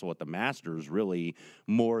successful at the Masters really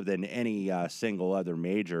more than any single other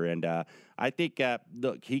major. And I think,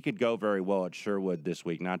 look, he could go very well at Sherwood this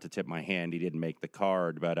week. Not to tip my hand, he didn't make the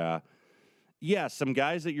card, but yeah, some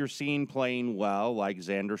guys that you're seeing playing well, like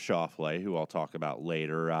Xander Schauffele, who I'll talk about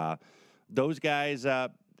later. Those guys,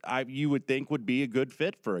 you would think would be a good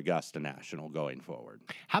fit for Augusta National going forward.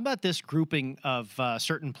 How about this grouping of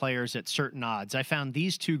certain players at certain odds? I found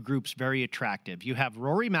these two groups very attractive. You have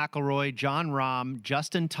Rory McIlroy, Jon Rahm,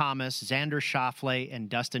 Justin Thomas, Xander Schauffele, and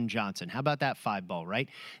Dustin Johnson. How about that 5-ball, right?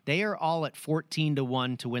 They are all at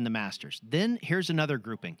 14-1 to win the Masters. Then here's another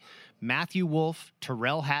grouping. Matthew Wolff,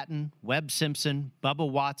 Tyrrell Hatton, Webb Simpson, Bubba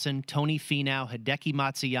Watson, Tony Finau, Hideki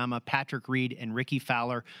Matsuyama, Patrick Reed, and Ricky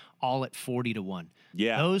Fowler, all at 40-1.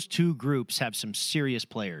 Yeah. Those two groups have some serious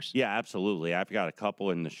players. Yeah, absolutely. I've got a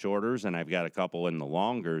couple in the shorters and I've got a couple in the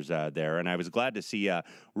longers there. And I was glad to see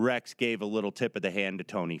Rex gave a little tip of the hand to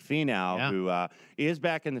Tony Finau, who is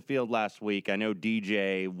back in the field last week. I know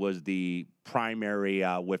DJ was the primary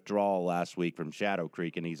withdrawal last week from Shadow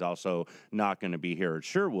Creek, and he's also not going to be here at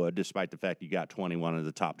Sherwood, despite the fact you got 21 of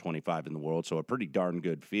the top 25 in the world. So a pretty darn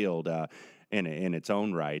good field in its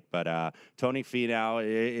own right. But Tony Finau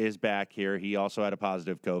is back here. He also had a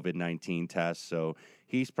positive COVID-19 test, so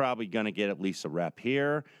he's probably going to get at least a rep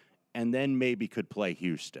here, and then maybe could play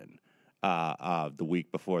Houston the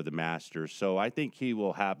week before the Masters. So I think he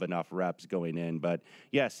will have enough reps going in. But,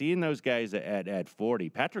 yeah, seeing those guys at 40,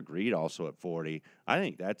 Patrick Reed also at 40, I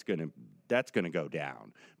think that's going to go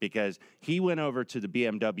down because he went over to the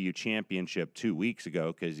BMW Championship 2 weeks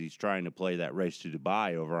ago because he's trying to play that race to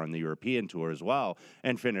Dubai over on the European Tour as well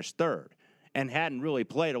and finished third and hadn't really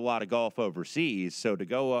played a lot of golf overseas. So to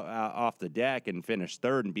go off the deck and finish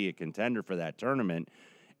third and be a contender for that tournament,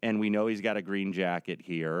 and we know he's got a green jacket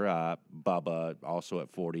here. Bubba also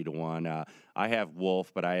at 40-1. I have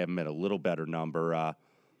Wolff, but I have him at a little better number.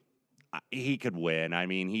 He could win. I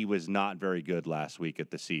mean, he was not very good last week at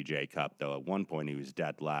the CJ Cup, though. At one point, he was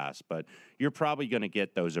dead last. But you're probably going to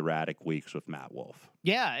get those erratic weeks with Matt Wolff.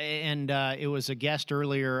 Yeah, and it was a guest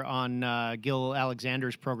earlier on Gil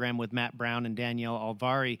Alexander's program with Matt Brown and Danielle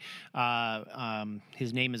Alvari.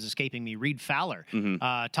 His name is escaping me. Reed Fowler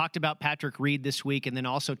talked about Patrick Reed this week, and then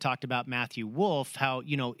also talked about Matthew Wolff. How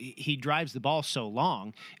he drives the ball so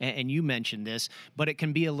long, and you mentioned this, but it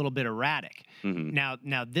can be a little bit erratic. Now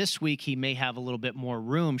this week he may have a little bit more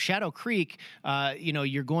room. Shadow Creek,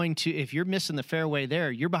 you're going to, if you're missing the fairway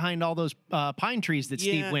there, you're behind all those pine trees that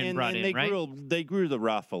Steve Wynn brought in, right? They grew the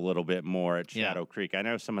rough a little bit more at Shadow Creek. I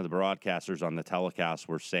know some of the broadcasters on the telecast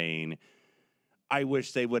were saying, I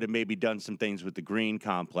wish they would have maybe done some things with the green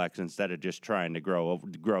complex instead of just trying to grow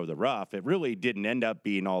the rough. It really didn't end up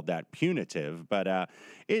being all that punitive, but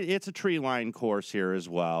it's a tree line course here as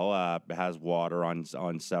well. It has water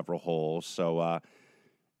on several holes, so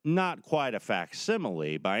not quite a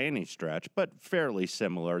facsimile by any stretch, but fairly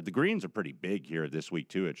similar. The greens are pretty big here this week,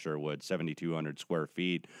 too, at Sherwood, 7,200 square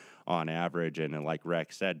feet on average, and like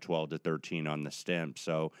Rex said, 12 to 13 on the stimp.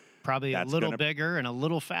 So probably a little bigger and a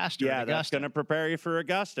little faster. Yeah, that's going to prepare you for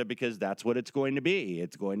Augusta because that's what it's going to be.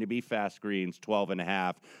 It's going to be fast greens,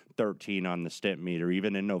 12.5, 13 on the stimp meter,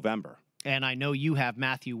 even in November. And I know you have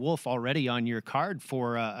Matthew Wolff already on your card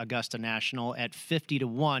for Augusta National at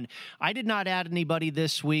 50-1. I did not add anybody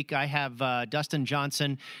this week. I have Dustin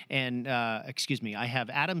Johnson and, I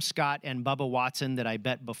have Adam Scott and Bubba Watson that I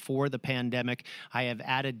bet before the pandemic. I have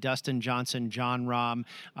added Dustin Johnson, John Rahm,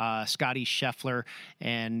 Scotty Scheffler,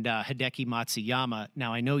 and Hideki Matsuyama.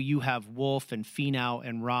 Now, I know you have Wolff and Finau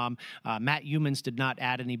and Rahm. Matt Youmans did not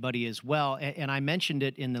add anybody as well. And I mentioned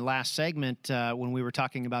it in the last segment when we were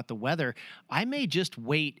talking about the weather. I may just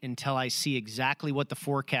wait until I see exactly what the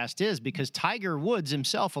forecast is, because Tiger Woods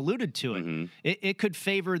himself alluded to it. Mm-hmm. It could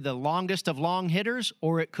favor the longest of long hitters,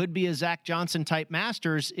 or it could be a Zach Johnson type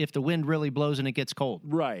Masters if the wind really blows and it gets cold.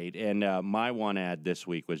 Right. And my one ad this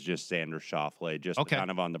week was just Xander Schauffele, just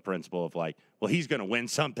kind of on the principle of like, well, he's going to win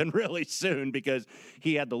something really soon, because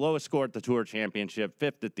he had the lowest score at the Tour Championship,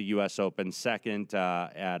 5th at the U.S. Open, 2nd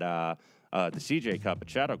at the CJ Cup at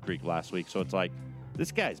Shadow Creek last week. So it's like,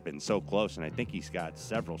 this guy's been so close, and I think he's got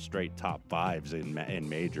several straight top 5s in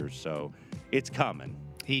majors, so it's coming.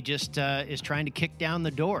 He just is trying to kick down the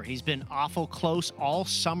door. He's been awful close all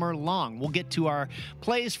summer long. We'll get to our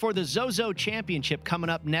plays for the Zozo Championship coming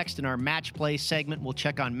up next in our match play segment. We'll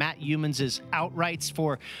check on Matt Youmans' outrights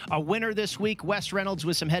for a winner this week, Wes Reynolds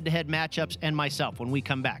with some head-to-head matchups, and myself when we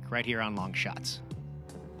come back right here on Long Shots.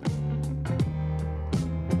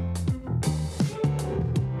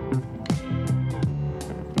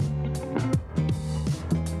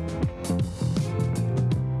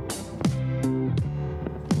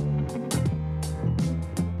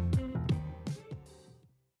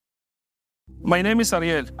 My name is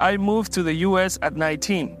Ariel. I moved to the U.S. at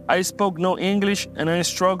 19. I spoke no English and I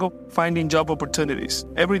struggled finding job opportunities.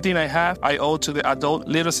 Everything I have, I owe to the Adult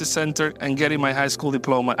Literacy Center and getting my high school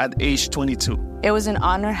diploma at age 22. It was an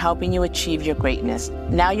honor helping you achieve your greatness.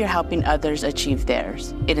 Now you're helping others achieve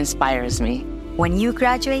theirs. It inspires me. When you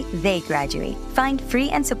graduate, they graduate. Find free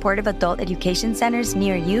and supportive adult education centers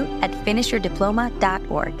near you at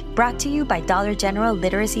finishyourdiploma.org. Brought to you by Dollar General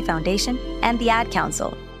Literacy Foundation and the Ad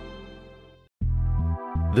Council.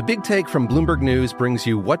 The Big Take from Bloomberg News brings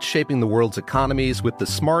you what's shaping the world's economies with the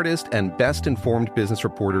smartest and best-informed business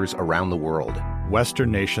reporters around the world.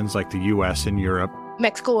 Western nations like the U.S. and Europe.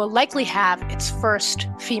 Mexico will likely have its first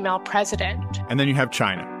female president. And then you have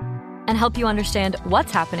China. And help you understand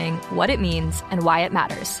what's happening, what it means, and why it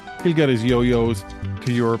matters. He'll get his yo-yos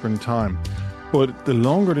to Europe in time. But the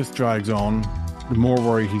longer this drags on, the more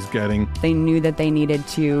worry he's getting. They knew that they needed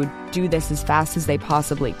to do this as fast as they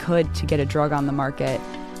possibly could to get a drug on the market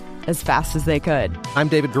as fast as they could. I'm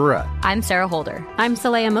David Gura. I'm Sarah Holder. I'm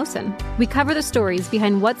Saleha Mohsen. We cover the stories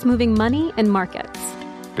behind what's moving money and markets.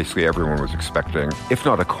 Basically, everyone was expecting, if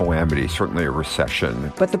not a calamity, certainly a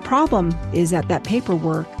recession. But the problem is that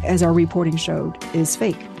paperwork, as our reporting showed, is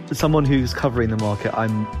fake. As someone who's covering the market,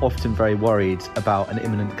 I'm often very worried about an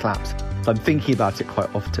imminent collapse. So I'm thinking about it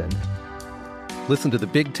quite often. Listen to The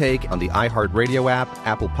Big Take on the iHeartRadio app,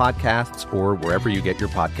 Apple Podcasts, or wherever you get your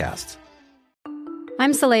podcasts.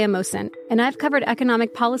 I'm Saleha Mohsen, and I've covered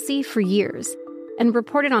economic policy for years and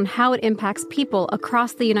reported on how it impacts people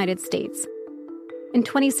across the United States. In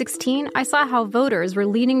 2016, I saw how voters were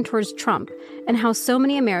leaning towards Trump and how so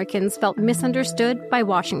many Americans felt misunderstood by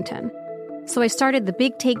Washington. So I started The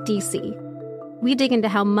Big Take DC. We dig into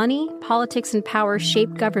how money, politics, and power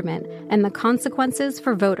shape government and the consequences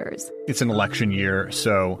for voters. It's an election year,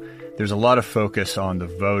 so there's a lot of focus on the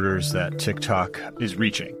voters that TikTok is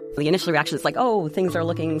reaching. The initial reaction is like, oh, things are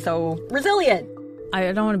looking so resilient.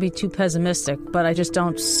 I don't want to be too pessimistic, but I just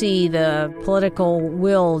don't see the political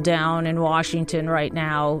will down in Washington right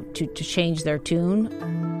now to change their tune.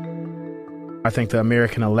 I think the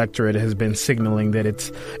American electorate has been signaling that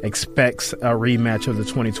it expects a rematch of the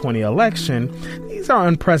 2020 election. These are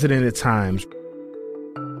unprecedented times.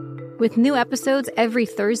 With new episodes every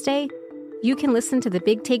Thursday, you can listen to The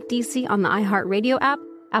Big Take DC on the iHeartRadio app,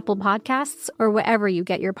 Apple Podcasts, or wherever you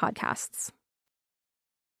get your podcasts.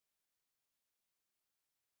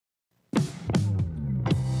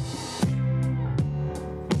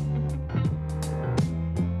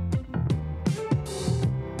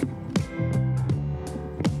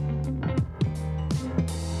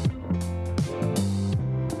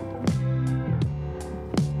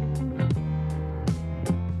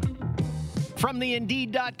 From the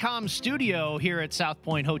Indeed.com studio here at South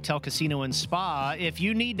Point Hotel, Casino, and Spa, if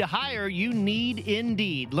you need to hire, you need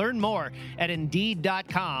Indeed. Learn more at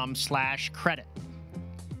Indeed.com/credit.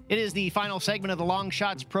 It is the final segment of the Long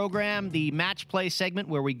Shots program, the match play segment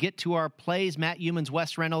where we get to our plays, Matt Youmans,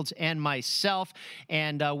 Wes Reynolds, and myself.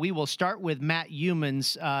 And we will start with Matt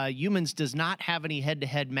Youmans. Youmans does not have any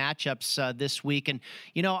head-to-head matchups this week. And,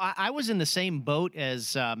 you know, I was in the same boat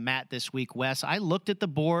as Matt this week, Wes. I looked at the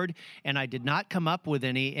board, and I did not come up with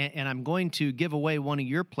any. And I'm going to give away one of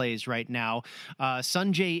your plays right now.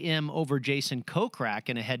 Sungjae Im over Jason Kokrak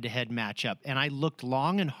in a head-to-head matchup. And I looked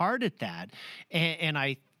long and hard at that. And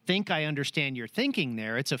I think I understand your thinking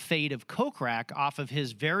there. It's a fade of Kokrak off of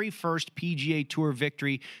his very first PGA Tour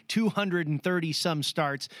victory, 230 some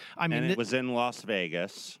starts. I mean, and it was in Las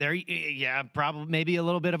Vegas. There, yeah, probably maybe a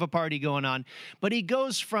little bit of a party going on, but he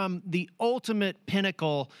goes from the ultimate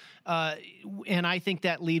pinnacle. And I think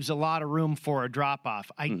that leaves a lot of room for a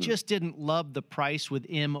drop-off. I just didn't love the price with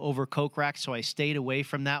Im over Kokrak, so I stayed away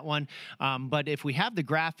from that one. But if we have the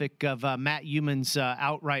graphic of Matt Youmans'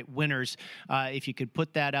 outright winners, if you could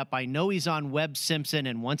put that up. I know he's on Webb Simpson,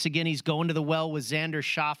 and once again, he's going to the well with Xander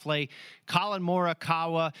Schauffele, Colin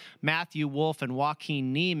Morikawa, Matthew Wolff, and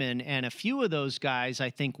Joaquin Niemann. And a few of those guys, I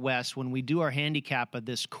think, Wes, when we do our handicap of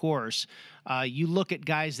this course, you look at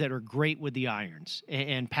guys that are great with the irons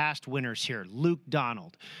and past winners here. Luke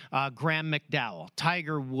Donald, Graham McDowell,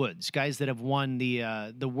 Tiger Woods, guys that have won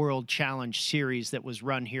the World Challenge Series that was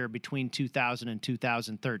run here between 2000 and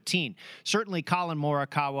 2013. Certainly Colin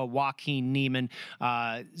Morikawa, Joaquin Niemann,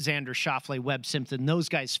 Xander Schauffele, Webb Simpson, those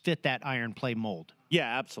guys fit that iron play mold.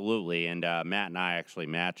 Yeah, absolutely. And Matt and I actually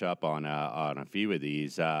match up on a few of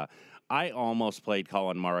these. I almost played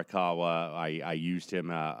Colin Morikawa. I used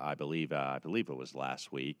him. I believe it was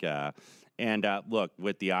last week. And look,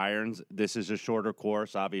 with the irons, this is a shorter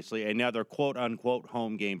course. Obviously, another quote unquote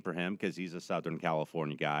home game for him because he's a Southern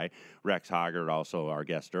California guy. Rex Hoggard, also our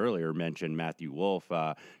guest earlier, mentioned Matthew Wolff.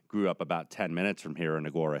 Grew up about 10 minutes from here in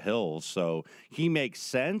Agora Hills. So he makes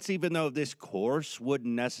sense, even though this course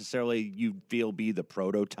wouldn't necessarily, you feel, be the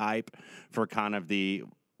prototype for kind of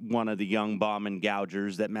one of the young bomb and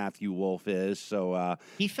gougers that Matthew Wolff is. So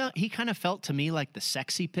he kind of felt to me like the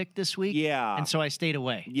sexy pick this week. Yeah. And so I stayed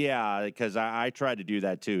away. Yeah, because I tried to do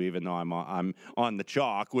that too, even though I'm on the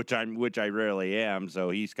chalk, which I rarely am. So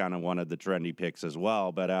he's kind of one of the trendy picks as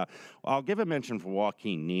well. But I'll give a mention for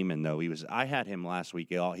Joaquin Niemann though. I had him last week.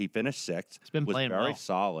 He finished sixth. He's been playing very well.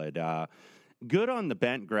 Solid. Good on the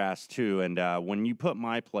bent grass, too, and when you put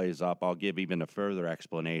my plays up, I'll give even a further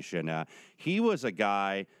explanation. He was a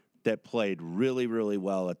guy that played really, really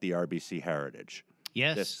well at the RBC Heritage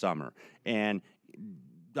this summer. And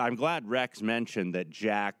I'm glad Rex mentioned that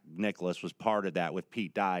Jack Nicklaus was part of that with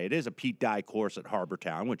Pete Dye. It is a Pete Dye course at Harbor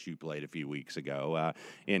Town, which you played a few weeks ago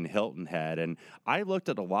in Hilton Head. And I looked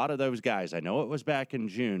at a lot of those guys. I know it was back in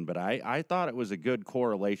June, but I thought it was a good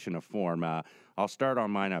correlation of form. I'll start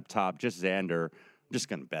on mine up top. Just Xander. I'm just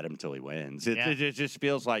going to bet him until he wins. It just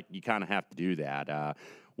feels like you kind of have to do that.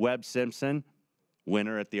 Webb Simpson,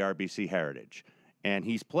 winner at the RBC Heritage. And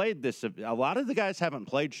he's played this. A lot of the guys haven't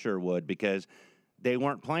played Sherwood because they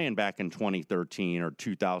weren't playing back in 2013 or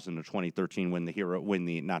 2000 to 2013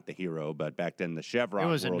 but back then the Chevron. It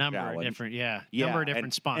was World a number Challenge. of different, number of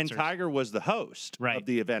different sponsors. And Tiger was the host of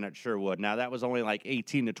the event at Sherwood. Now, that was only like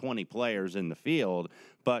 18 to 20 players in the field,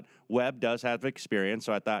 but Webb does have experience,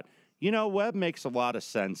 so I thought, Webb makes a lot of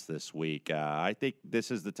sense this week. I think this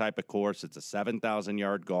is the type of course. It's a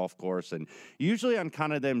 7,000-yard golf course, and usually on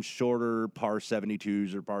kind of them shorter par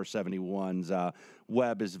 72s or par 71s,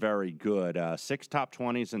 Webb is very good. 6 top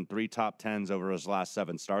 20s and 3 top 10s over his last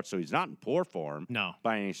 7 starts, so he's not in poor form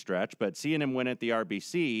by any stretch. But seeing him win at the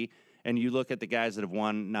RBC, and you look at the guys that have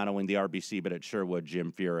won not only the RBC but at Sherwood,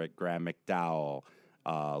 Jim Furyk, Graham McDowell,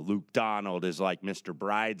 Luke Donald is like Mr.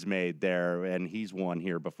 Bridesmaid there, and he's won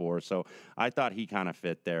here before. So I thought he kind of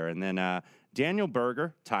fit there. And then Daniel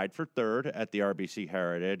Berger tied for 3rd at the RBC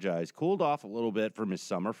Heritage. He's cooled off a little bit from his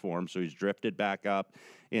summer form, so he's drifted back up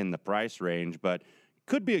in the price range, but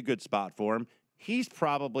could be a good spot for him. He's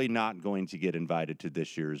probably not going to get invited to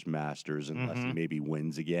this year's Masters unless he maybe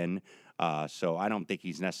wins again. So I don't think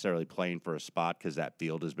he's necessarily playing for a spot because that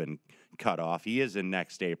field has been cut off. He is in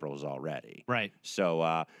next April's already. Right.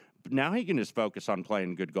 So now he can just focus on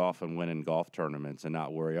playing good golf and winning golf tournaments and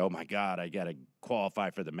not worry, oh, my God, I got to qualify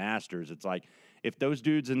for the Masters. It's like if those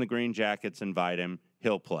dudes in the green jackets invite him,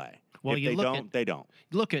 he'll play. Well, if they don't.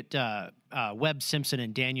 Look at Webb Simpson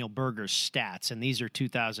and Daniel Berger's stats, and these are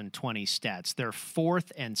 2020 stats. They're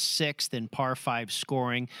 4th and 6th in par 5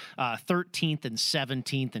 scoring, 13th and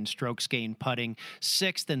 17th in strokes gained putting,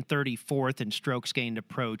 6th and 34th in strokes gained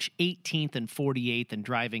approach, 18th and 48th in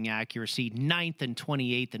driving accuracy, 9th and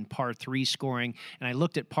 28th in par 3 scoring. And I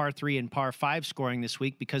looked at par 3 and par 5 scoring this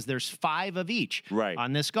week because there's 5 of each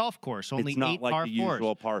on this golf course. Only it's not 8 like par the 4s.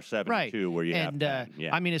 usual par 72 where you have 10.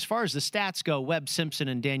 I mean, as far as the stats go, Webb Simpson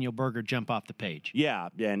and Daniel Berger jump off the page. Yeah,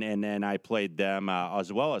 and I played them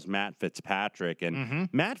as well as Matt Fitzpatrick. And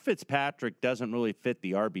Matt Fitzpatrick doesn't really fit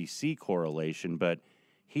the RBC correlation, but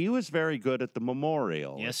he was very good at the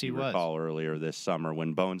Memorial. Yes, if he you was. Recall earlier this summer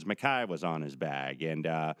when Bones Mackay was on his bag.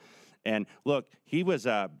 And look, he was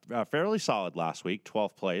fairly solid last week,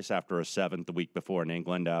 12th place after a 7th the week before in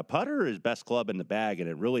England. Putter is best club in the bag, and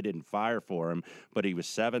it really didn't fire for him, but he was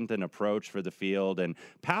 7th in approach for the field. And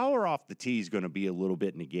power off the tee is going to be a little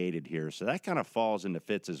bit negated here, so that kind of falls into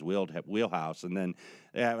Fitz's wheelhouse. And then,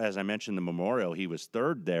 as I mentioned, the Memorial, he was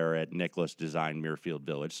 3rd there at Nicklaus Design Muirfield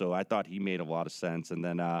Village, so I thought he made a lot of sense. And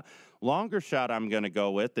then longer shot I'm going to go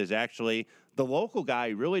with is actually the local guy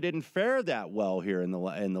who really didn't fare that well here in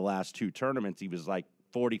the last 2 tournaments. He was like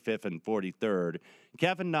 45th and 43rd.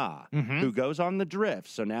 Kevin Na, who goes on the drift.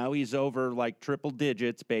 So now he's over like triple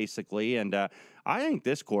digits, basically. And I think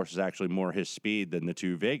this course is actually more his speed than the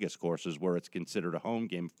 2 Vegas courses where it's considered a home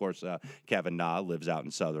game. Of course, Kevin Na lives out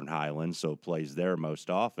in Southern Highlands, so plays there most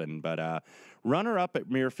often. But runner-up at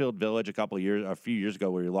Muirfield Village a few years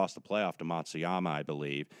ago where he lost the playoff to Matsuyama, I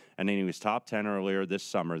believe. And then he was top 10 earlier this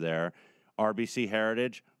summer there. RBC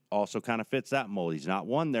Heritage also kind of fits that mold. He's not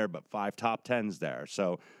won there, but 5 top 10s there.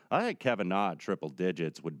 So I think Kevin Na at triple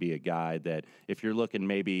digits would be a guy that if you're looking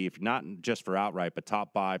maybe, if not just for outright, but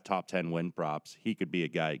top 5, top 10 win props, he could be a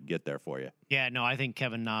guy to get there for you. Yeah, no, I think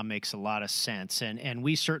Kevin Na makes a lot of sense. And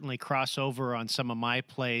we certainly cross over on some of my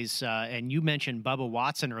plays. And you mentioned Bubba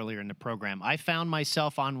Watson earlier in the program. I found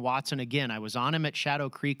myself on Watson again. I was on him at Shadow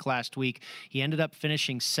Creek last week. He ended up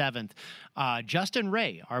finishing 7th. Justin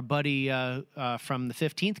Ray, our buddy from the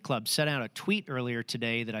 15th Club, sent out a tweet earlier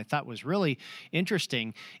today that I thought was really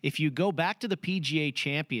interesting. If you go back to the PGA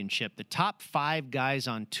Championship, the top 5 guys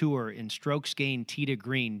on tour in strokes gained tee to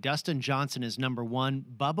green, Dustin Johnson is number 1.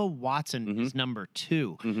 Bubba Watson is number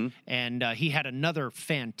 2. And he had another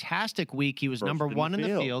fantastic week. He was number 1 in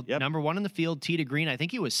the field. Number 1 in the field, tee to green. I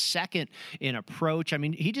think he was 2nd in approach. I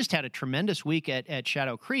mean, he just had a tremendous week at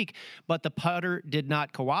Shadow Creek, but the putter did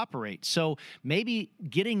not cooperate. So maybe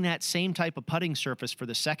getting that same type of putting surface for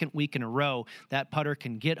the 2nd week in a row, that putter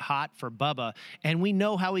can get hot for Bubba. And we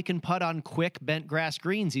know how he can putt on quick bent grass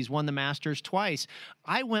greens. He's won the Masters twice.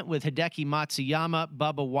 I went with Hideki Matsuyama,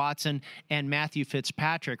 Bubba Watson, and Matthew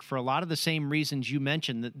Fitzpatrick for a lot of the same reasons you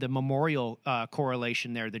mentioned, the Memorial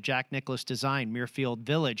correlation there, the Jack Nicklaus Design, Muirfield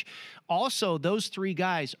Village. Also, those 3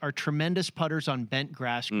 guys are tremendous putters on bent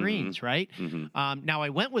grass greens, right? Now, I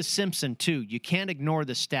went with Simpson, too. You can't ignore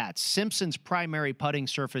the stats. Simpson's primary putting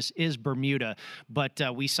surface is Bermuda, but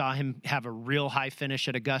we saw him have a real high finish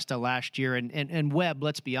at Augusta last year, and Webb,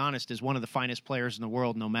 let's be honest, is one of the finest players in the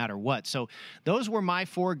world no matter what. So those were my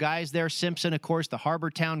 4 guys there. Simpson, of course, the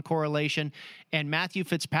Harbortown correlation, and Matthew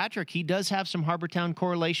Fitzpatrick, he does have some Harbortown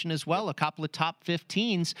correlation as well, a couple of top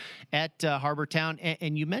 15s at Harbortown.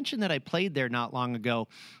 And you mentioned that I played there not long ago.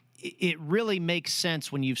 It really makes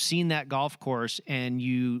sense when you've seen that golf course and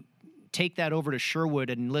you take that over to Sherwood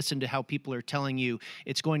and listen to how people are telling you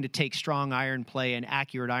it's going to take strong iron play and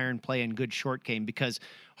accurate iron play and good short game, because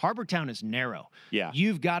Harbortown is narrow. Yeah.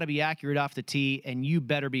 You've got to be accurate off the tee, and you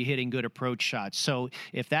better be hitting good approach shots. So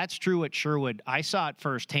if that's true at Sherwood, I saw it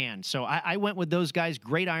firsthand. So I went with those guys,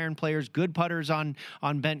 great iron players, good putters on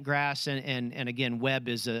bent grass, and again, Webb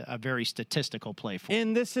is a very statistical play for him.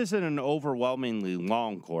 And this isn't an overwhelmingly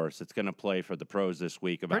long course. It's going to play for the pros this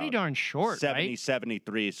week. About pretty darn short, 70,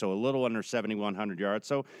 73, so a little under 7,100 yards.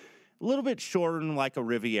 So a little bit shorter than like a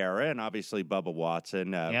Riviera, and obviously Bubba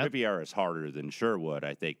Watson. Riviera is harder than Sherwood,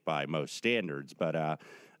 I think, by most standards, but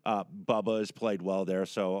Bubba has played well there.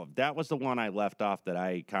 So that was the one I left off that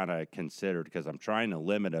I kind of considered because I'm trying to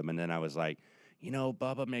limit him, and then I was like,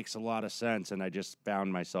 Bubba makes a lot of sense, and I just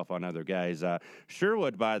found myself on other guys.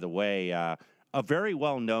 Sherwood, by the way, a very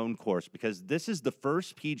well-known course because this is the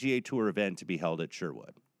first PGA Tour event to be held at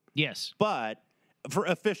Sherwood. Yes. But for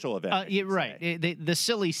official events. Yeah, right. The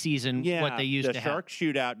silly season, what they used to have. The Shark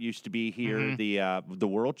Shootout used to be here. The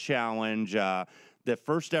World Challenge, the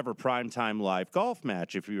first ever primetime live golf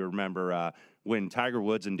match, if you remember, when Tiger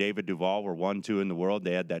Woods and David Duval were 1-2 in the world,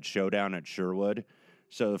 they had that showdown at Sherwood.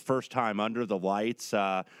 So the first time under the lights,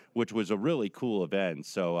 which was a really cool event.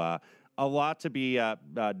 So a lot to be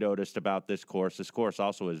noticed about this course. This course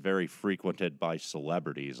also is very frequented by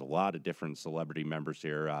celebrities. A lot of different celebrity members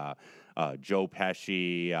here. Joe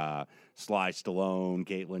Pesci, Sly Stallone,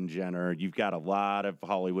 Caitlyn Jenner. You've got a lot of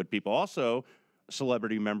Hollywood people. Also,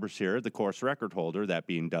 celebrity members here, the course record holder, that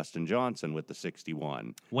being Dustin Johnson with the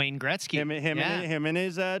 61. Wayne Gretzky. Him and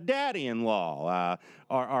his daddy-in-law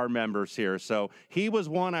are members here. So he was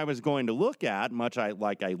one I was going to look at, much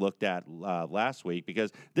like I looked at last week,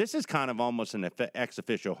 because this is kind of almost an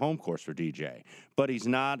ex-officio home course for DJ. But he's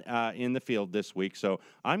not in the field this week, so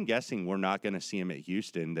I'm guessing we're not going to see him at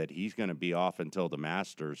Houston, that he's going to be off until the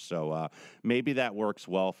Masters. So maybe that works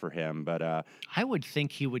well for him. But I would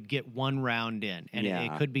think he would get one round in. And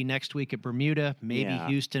it could be next week at Bermuda, maybe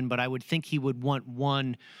Houston, but I would think he would want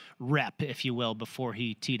one rep, if you will, before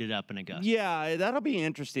he teed it up in Augusta. Yeah, that'll be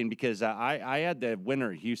interesting because I had the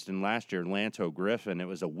winner at Houston last year, Lanto Griffin. It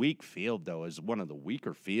was a weak field, though. It was one of the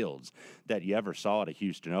weaker fields that you ever saw at a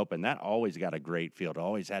Houston Open. That always got a great field. It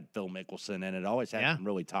always had Phil Mickelson in it. Always had some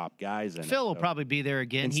really top guys in it. Phil will probably be there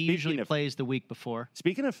again. He usually plays the week before.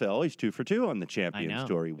 Speaking of Phil, he's 2 for 2 on the Champions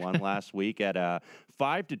Tour. He won last week at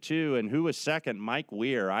 5-2, and who was second? Mike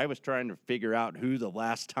Weir. I was trying to figure out who the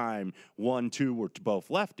last time 1-2 were both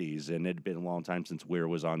lefties, and it had been a long time since Weir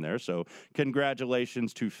was on there. So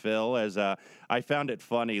congratulations to Phil. As I found it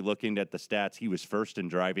funny looking at the stats, he was first in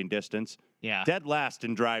driving distance. Yeah. Dead last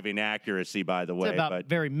in driving accuracy, by the way. It's about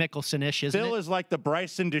very Mickelson-ish, isn't it? Phil is like the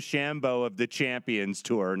Bryson DeChambeau of the Champions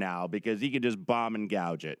Tour now because he can just bomb and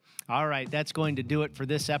gouge it. All right, that's going to do it for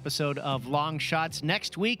this episode of Long Shots.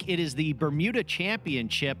 Next week, it is the Bermuda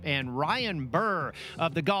Championship, and Ryan Burr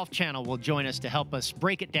of the Golf Channel will join us to help us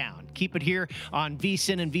break it down. Keep it here on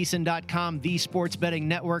VSiN and VSiN.com, the Sports Betting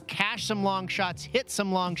Network. Cash some long shots, hit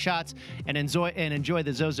some long shots, and enjoy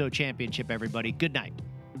the Zozo Championship, everybody. Good night.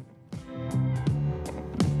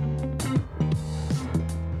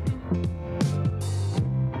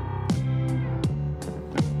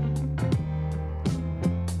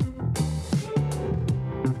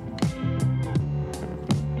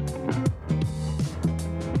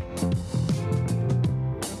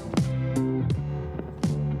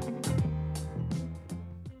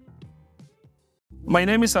 My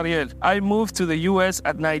name is Ariel. I moved to the U.S.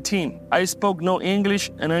 at 19. I spoke no English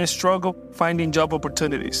and I struggled finding job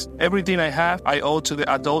opportunities. Everything I have, I owe to the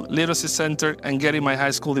Adult Literacy Center and getting my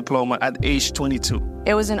high school diploma at age 22.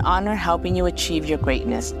 It was an honor helping you achieve your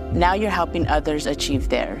greatness. Now you're helping others achieve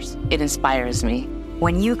theirs. It inspires me.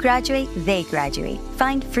 When you graduate, they graduate.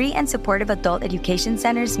 Find free and supportive adult education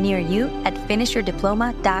centers near you at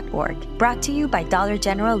finishyourdiploma.org. Brought to you by Dollar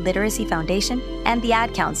General Literacy Foundation and the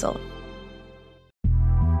Ad Council.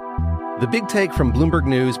 The Big Take from Bloomberg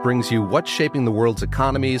News brings you what's shaping the world's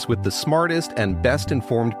economies with the smartest and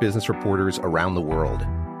best-informed business reporters around the world.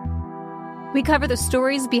 We cover the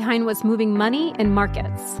stories behind what's moving money and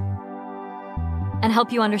markets. And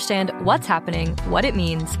help you understand what's happening, what it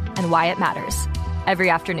means, and why it matters.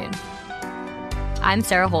 Every afternoon. I'm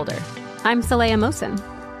Sarah Holder. I'm Saleha Mohsin.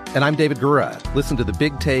 And I'm David Gura. Listen to The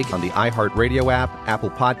Big Take on the iHeartRadio app,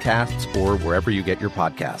 Apple Podcasts, or wherever you get your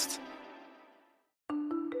podcasts.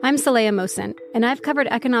 I'm Saleha Mohsin, and I've covered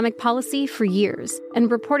economic policy for years and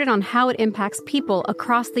reported on how it impacts people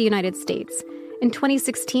across the United States. In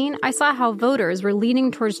 2016, I saw how voters were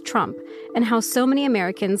leaning towards Trump and how so many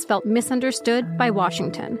Americans felt misunderstood by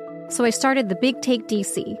Washington. So I started The Big Take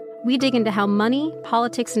DC. We dig into how money,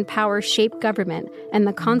 politics, and power shape government and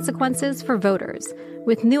the consequences for voters.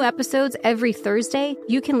 With new episodes every Thursday,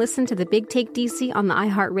 you can listen to The Big Take DC on the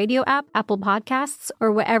iHeartRadio app, Apple Podcasts,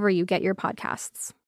 or wherever you get your podcasts.